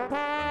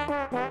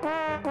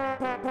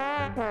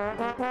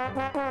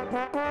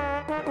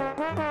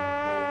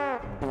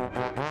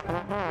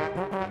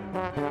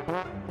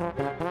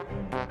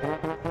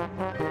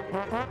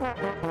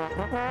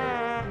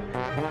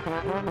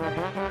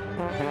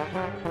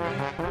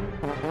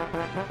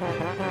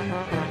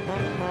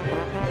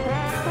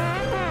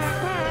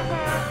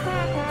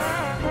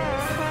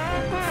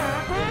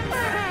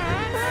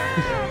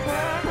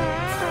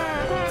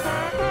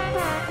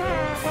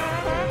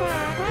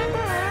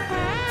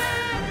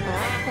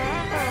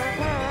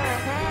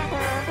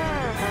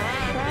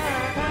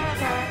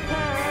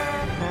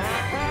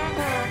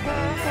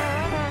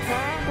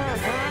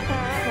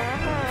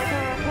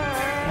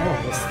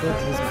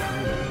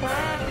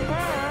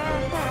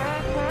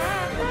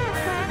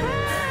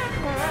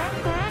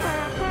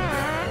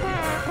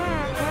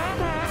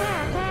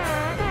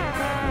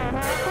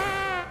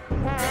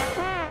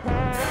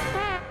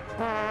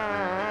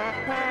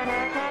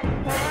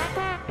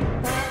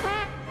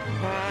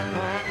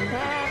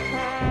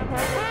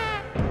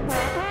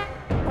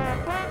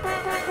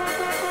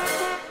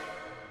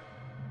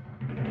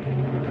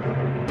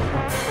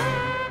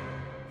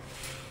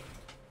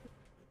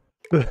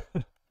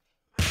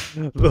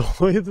 The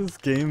way this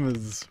game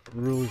is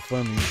really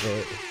funny,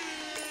 but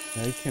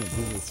I can't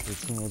do this for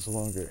too much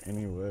longer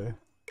anyway.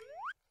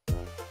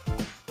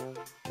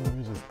 Let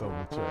me just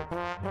double check.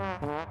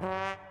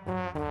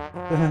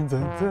 Dun,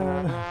 dun,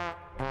 dun.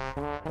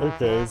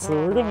 Okay, so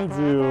we're gonna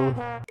do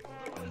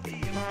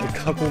a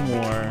couple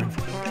more.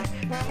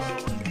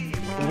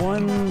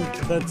 One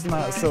that's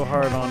not so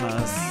hard on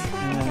us,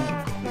 and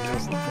then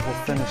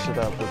we'll finish it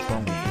up with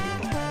one.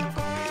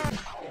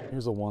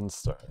 Here's a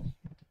 1-star.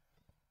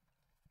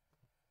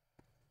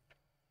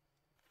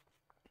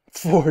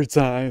 4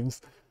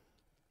 times.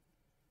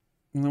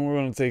 And then we're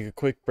going to take a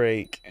quick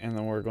break, and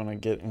then we're going to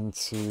get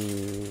into...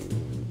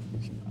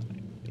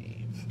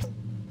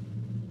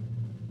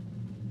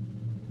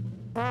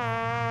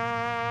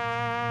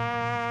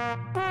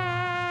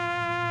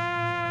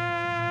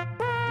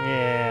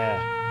 Yeah.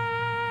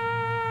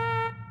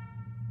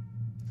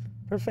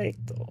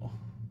 Perfecto.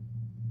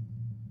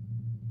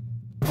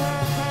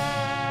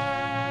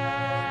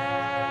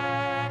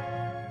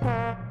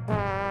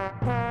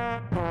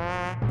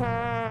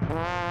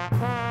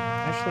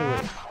 Actually,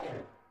 wait.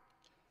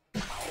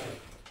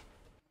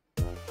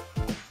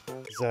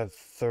 Is that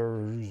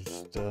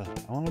Thursday?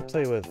 I want to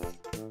play with...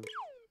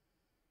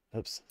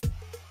 Oops.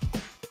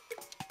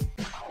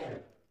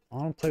 I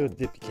want to play with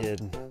Dippy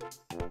Kid.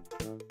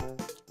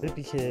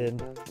 Dippy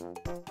Kid.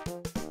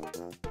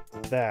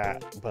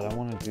 That, but I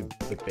want to do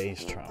the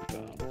bass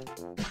trombone.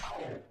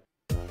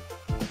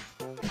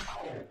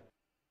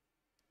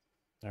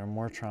 There are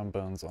more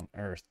trombones on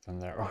Earth than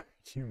there are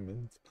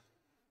humans.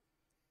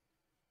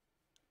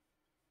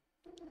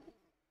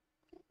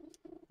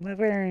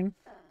 Laverne.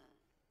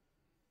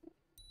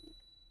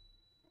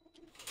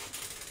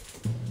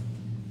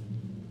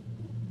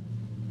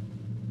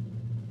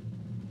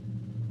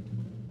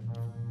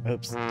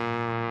 Oops.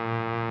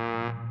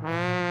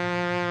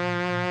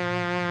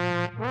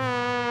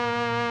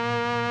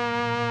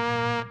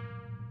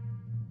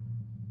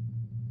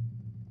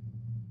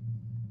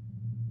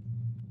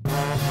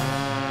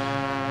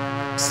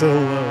 So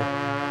low.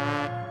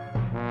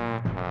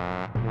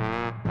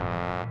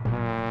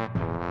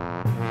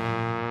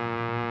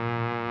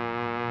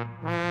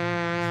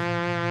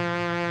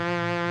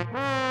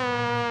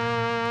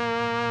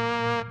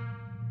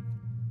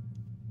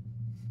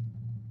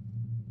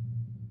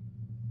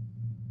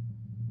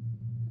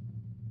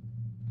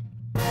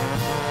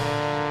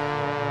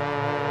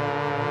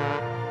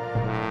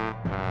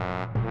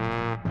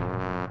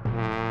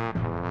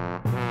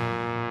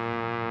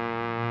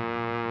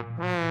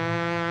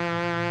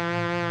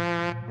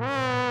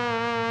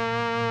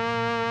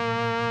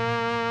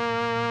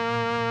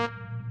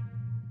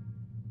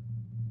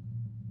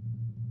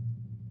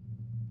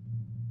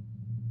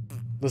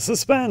 The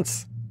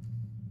suspense!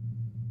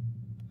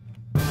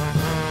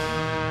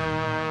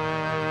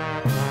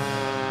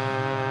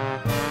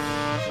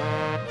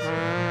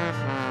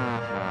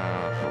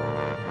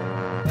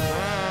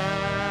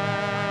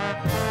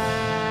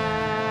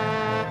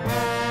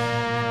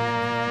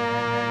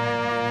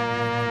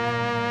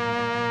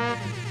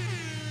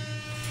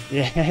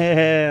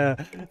 Yeah!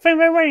 Does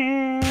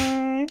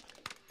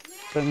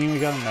that mean we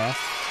got a mask?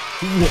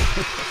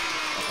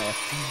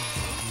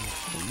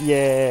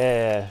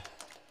 Yeah!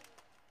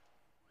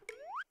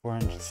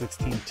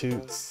 416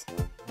 toots.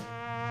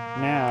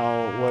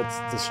 Now, let's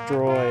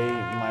destroy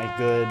my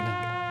good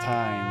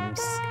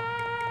times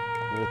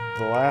with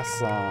the last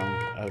song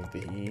of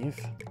the eve.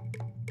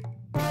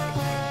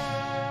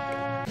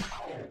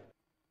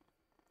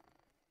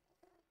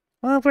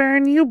 I'll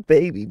burn you,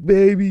 baby,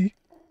 baby.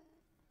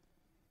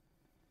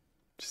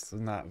 Just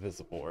not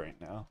visible right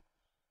now.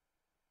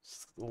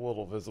 Just a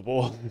little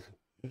visible.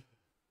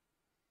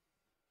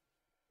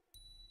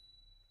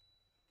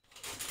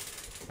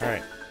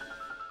 Alright.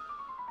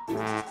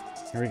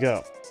 Here we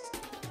go.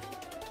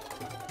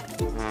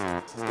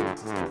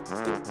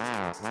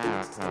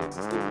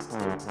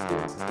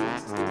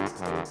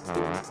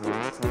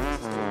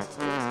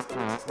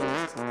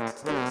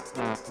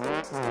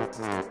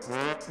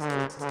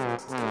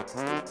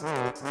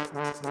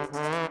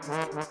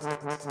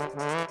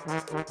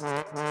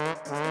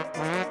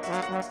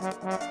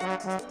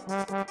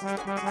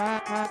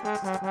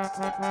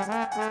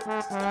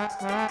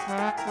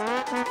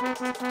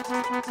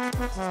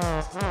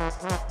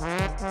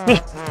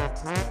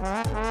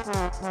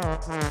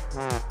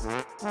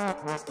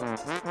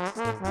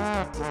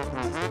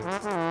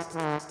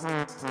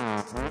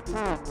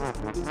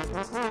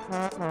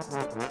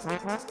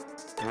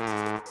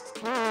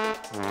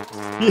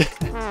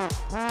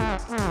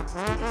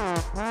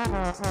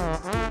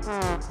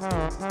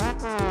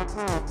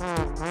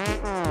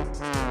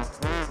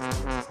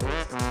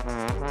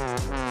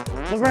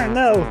 Laverne,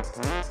 no!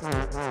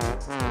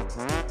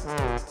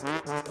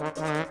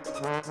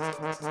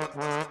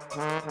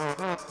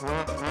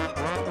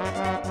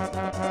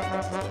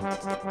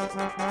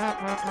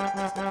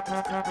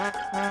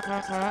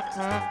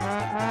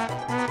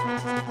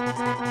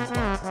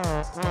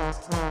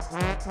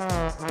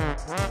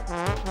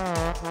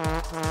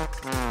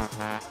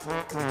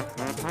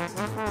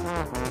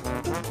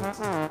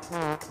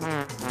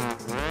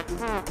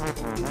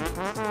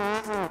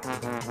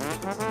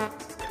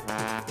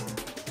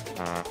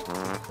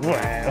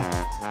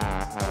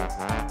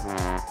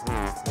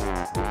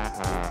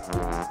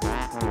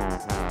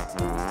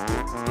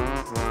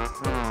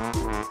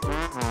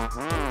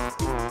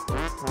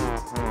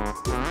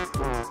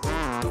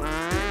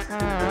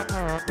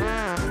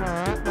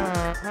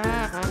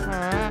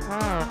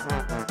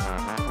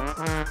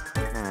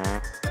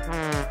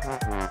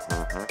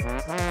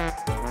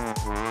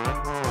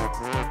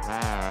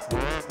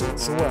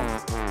 So well.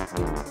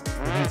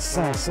 It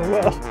sounds so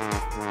well.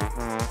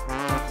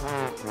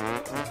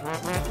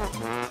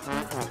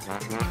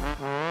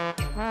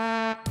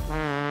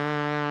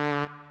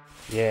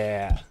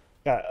 Yeah,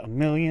 got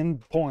 1,000,000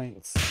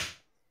 points.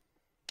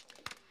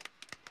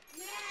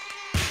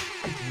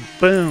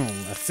 Boom,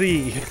 a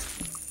C.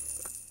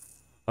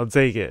 I'll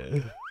take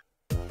it.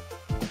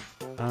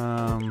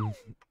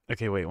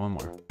 Okay, wait, one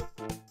more.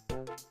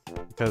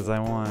 Because I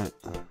want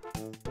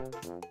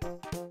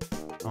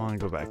to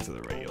go back to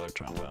the regular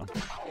trombone.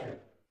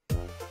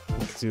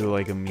 Let's do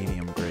like a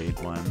medium grade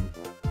one.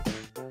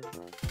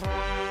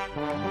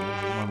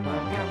 One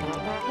that we haven't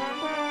done.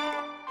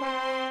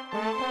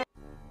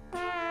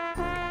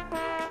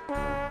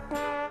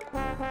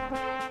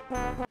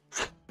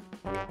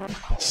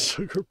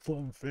 Sugar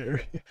Plum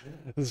Fairy.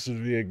 This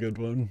should be a good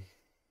one.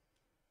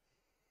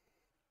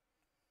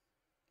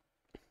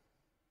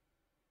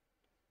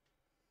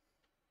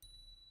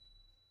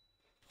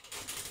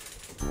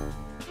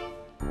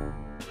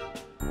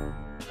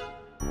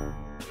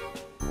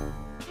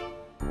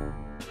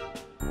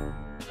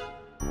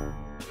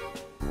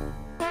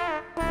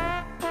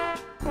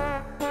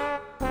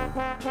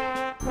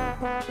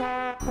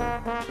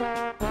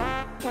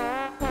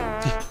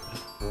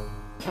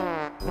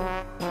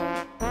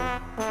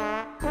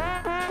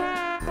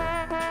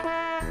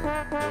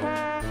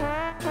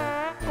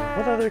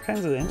 What other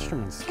kinds of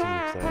instruments can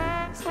you play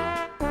on this thing?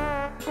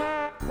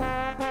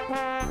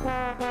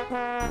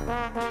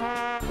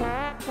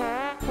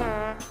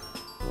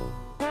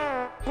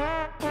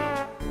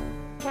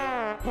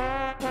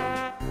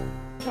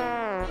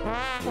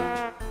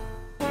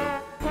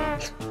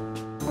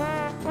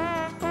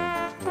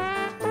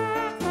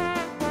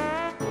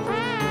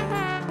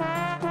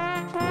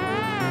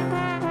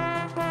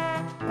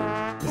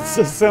 It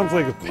just sounds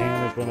like a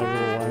panic whenever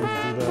the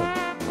lines do that.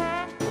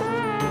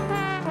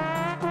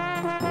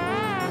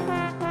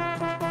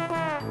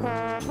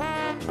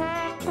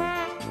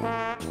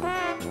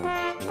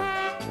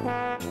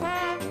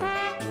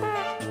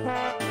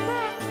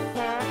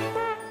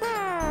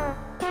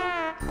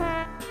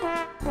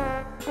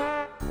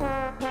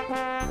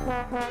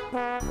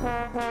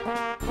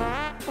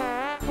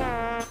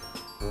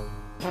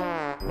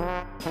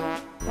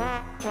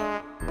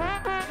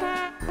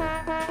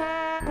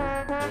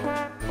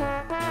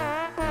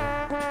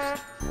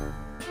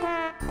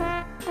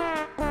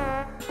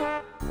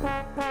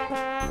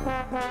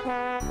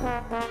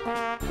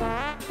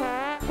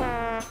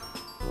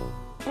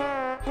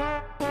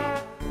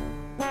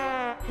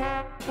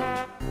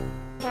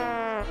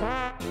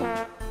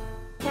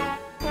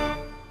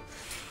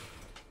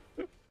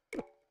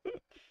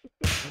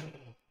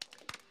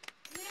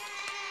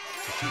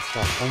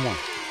 Stop, one more.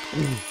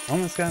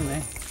 Almost got an A.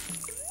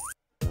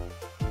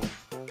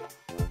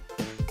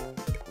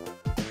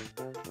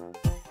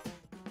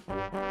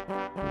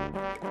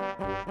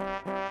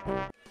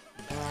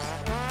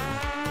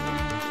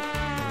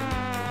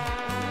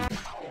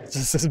 It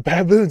just says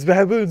baboons,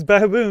 baboons,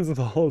 baboons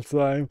the whole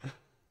time.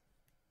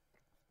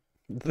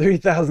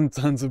 3,000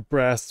 tons of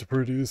brass to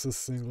produce a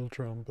single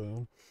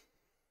trombone.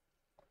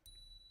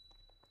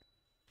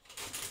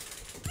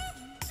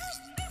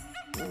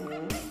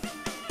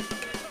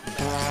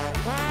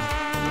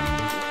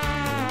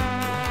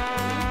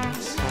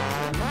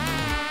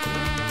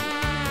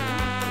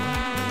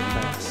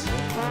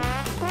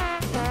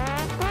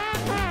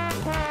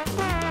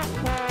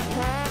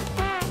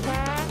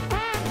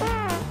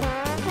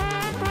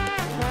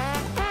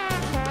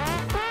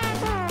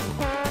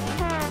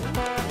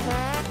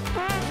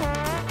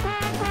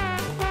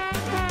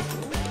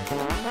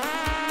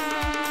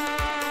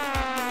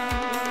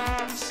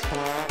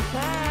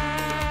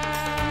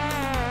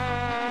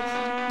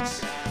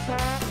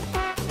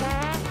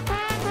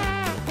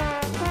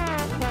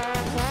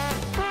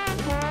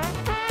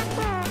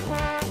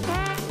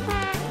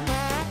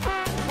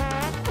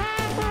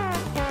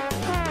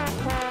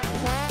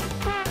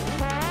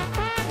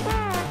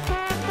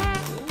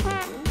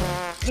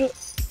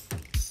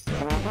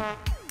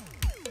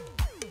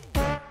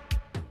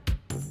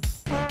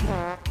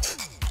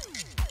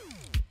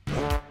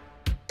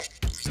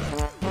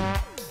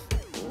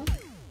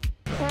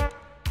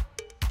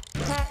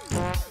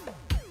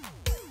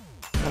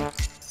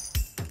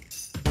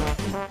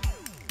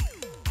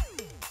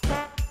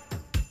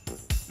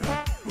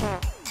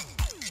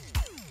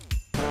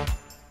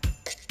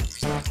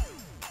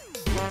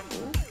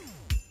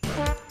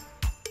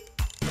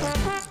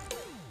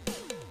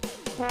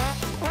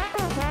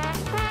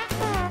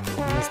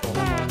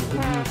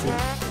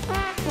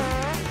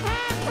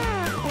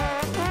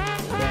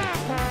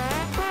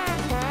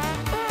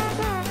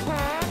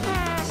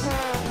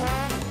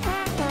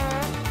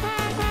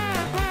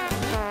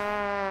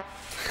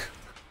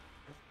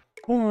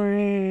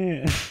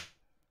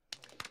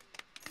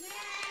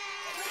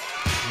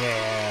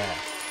 Yeah.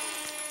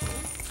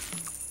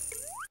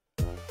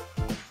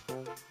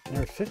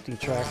 There are 50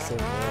 tracks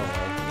overall.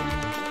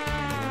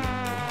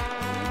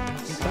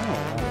 We've done a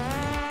lot.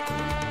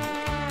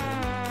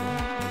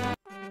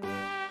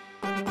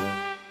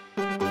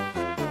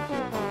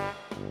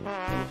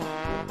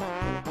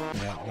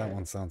 Yeah, that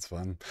one sounds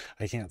fun.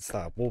 I can't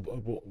stop. We'll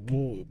go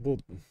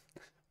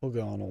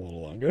on a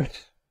little longer.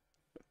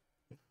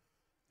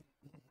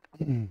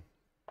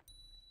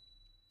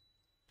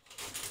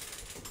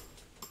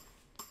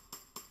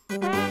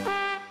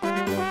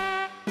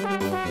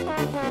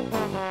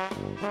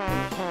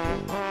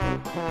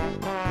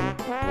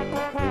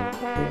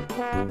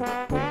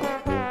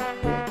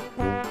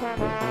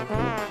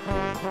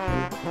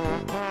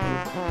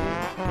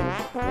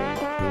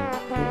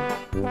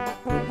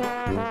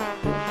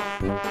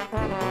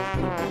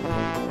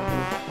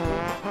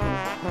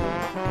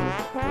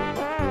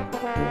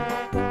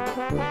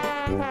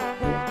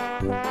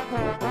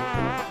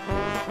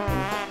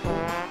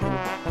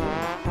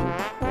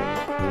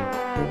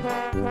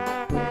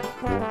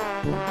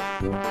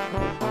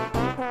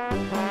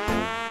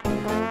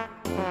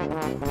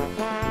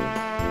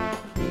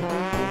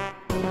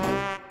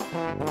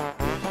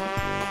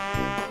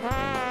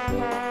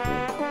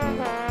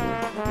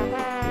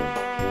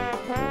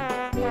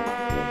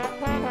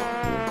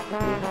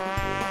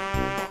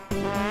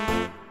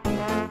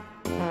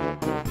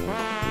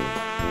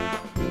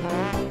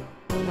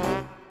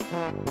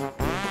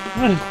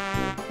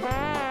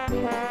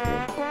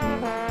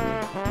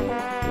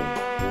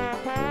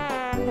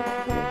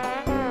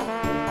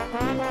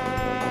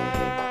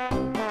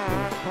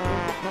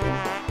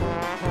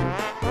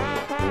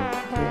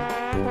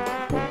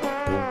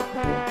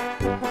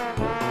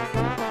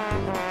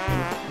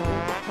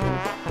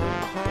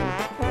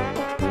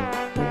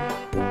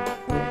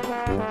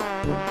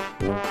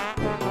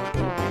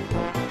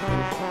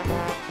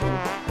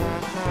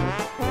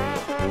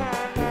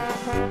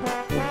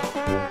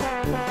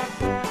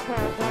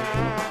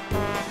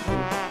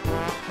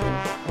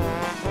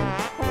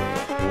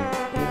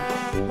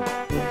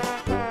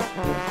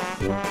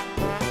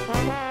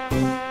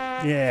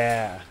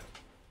 Yeah.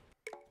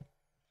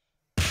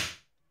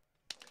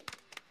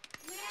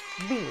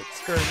 Beat it,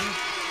 Scurvy.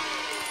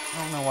 I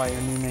don't know why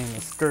your new name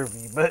is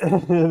Scurvy, but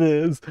it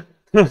is.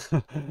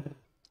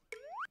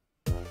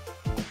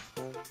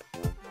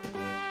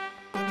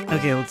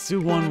 Okay, let's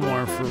do one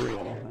more for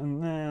real.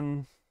 And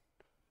then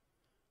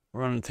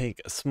we're going to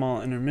take a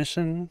small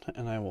intermission,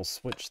 and I will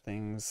switch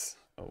things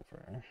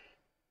over.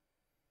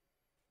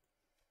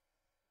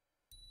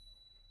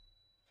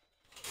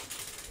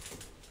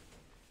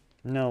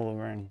 No,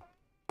 Laverne.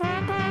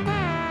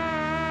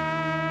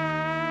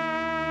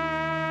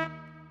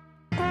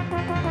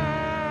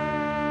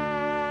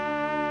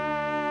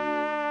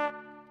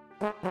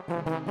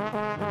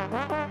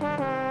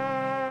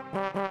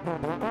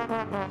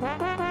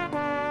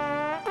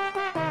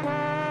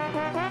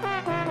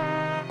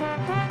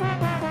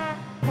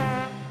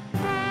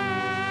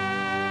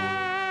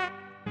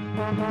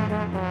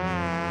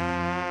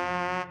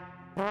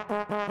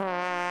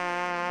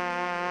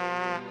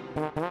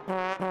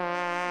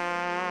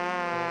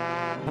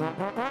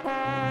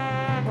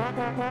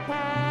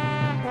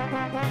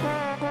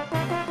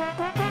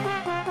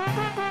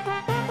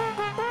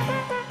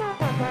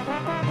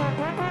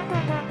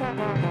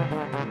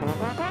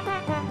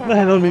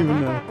 I don't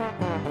even know.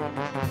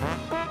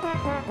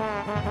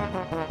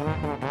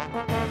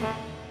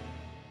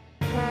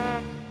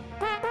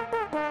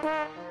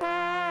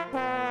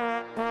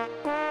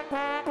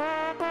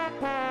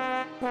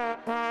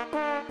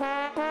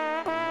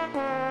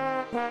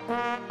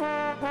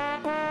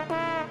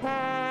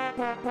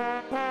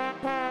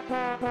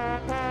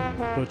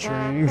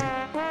 Butchering.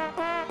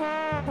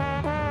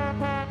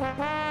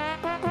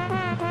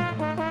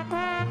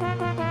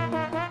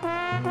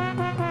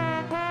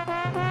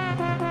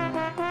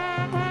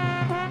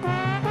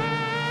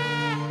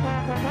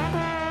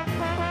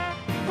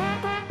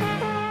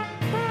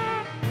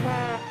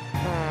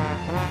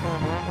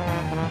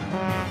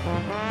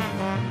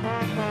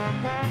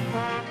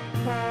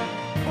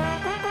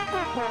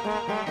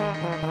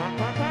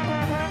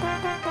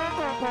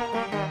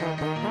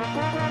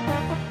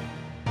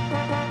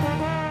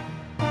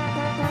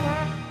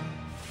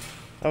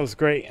 That was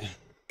great.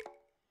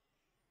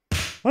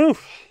 Woo!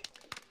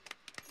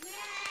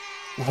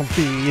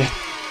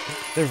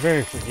 They're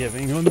very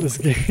forgiving on this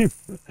game.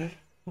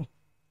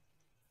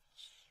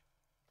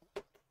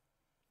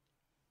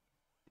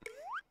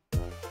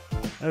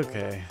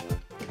 Okay,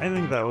 I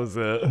think that was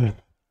it.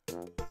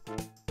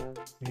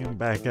 We can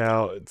back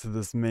out to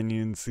this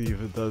menu and see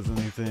if it does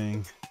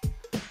anything.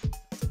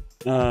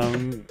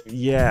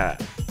 Yeah,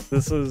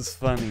 this was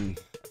funny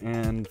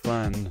and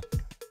fun.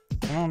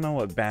 I don't know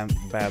what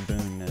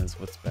baboon is.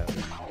 What's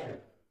baboon?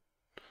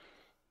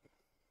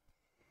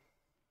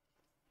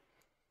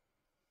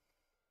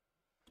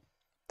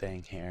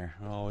 Dang hair.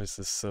 Always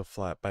is so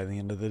flat by the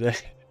end of the day.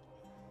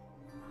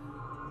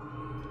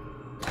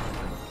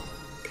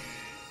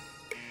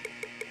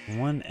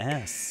 One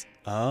S.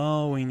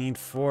 Oh, we need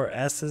 4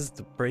 S's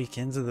to break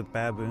into the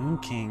Baboon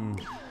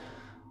King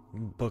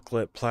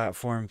booklet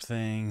platform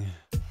thing.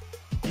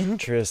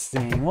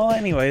 Interesting. Well,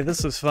 anyway,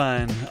 this was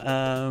fun.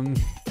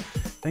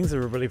 Thanks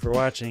everybody for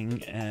watching,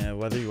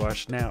 whether you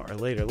watch now or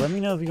later. Let me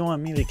know if you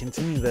want me to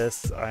continue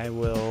this. I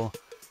will,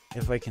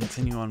 if I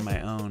continue on my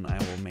own, I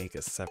will make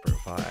a separate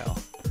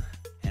file.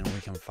 And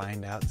we can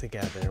find out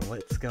together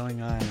what's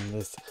going on in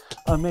this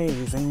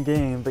amazing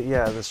game. But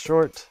yeah, the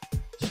short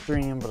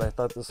stream, but I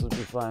thought this would be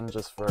fun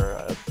just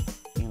for,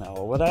 you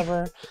know,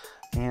 whatever.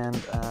 And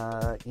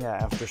yeah,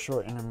 after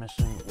short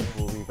intermission, we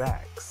will be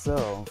back.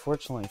 So,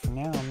 unfortunately for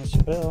now,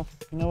 Mr. Bill,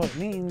 you know what it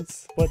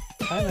means, what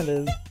time it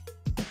is.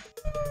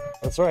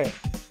 That's right,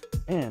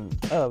 end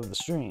of the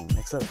stream,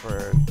 except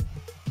for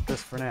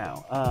just for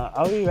now.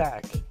 I'll be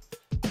back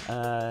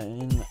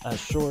in a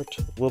short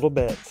little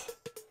bit.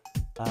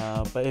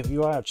 But if you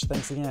watch,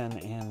 thanks again,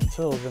 and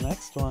until the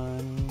next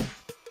one,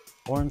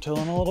 or until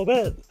in a little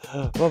bit,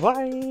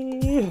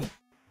 bye-bye!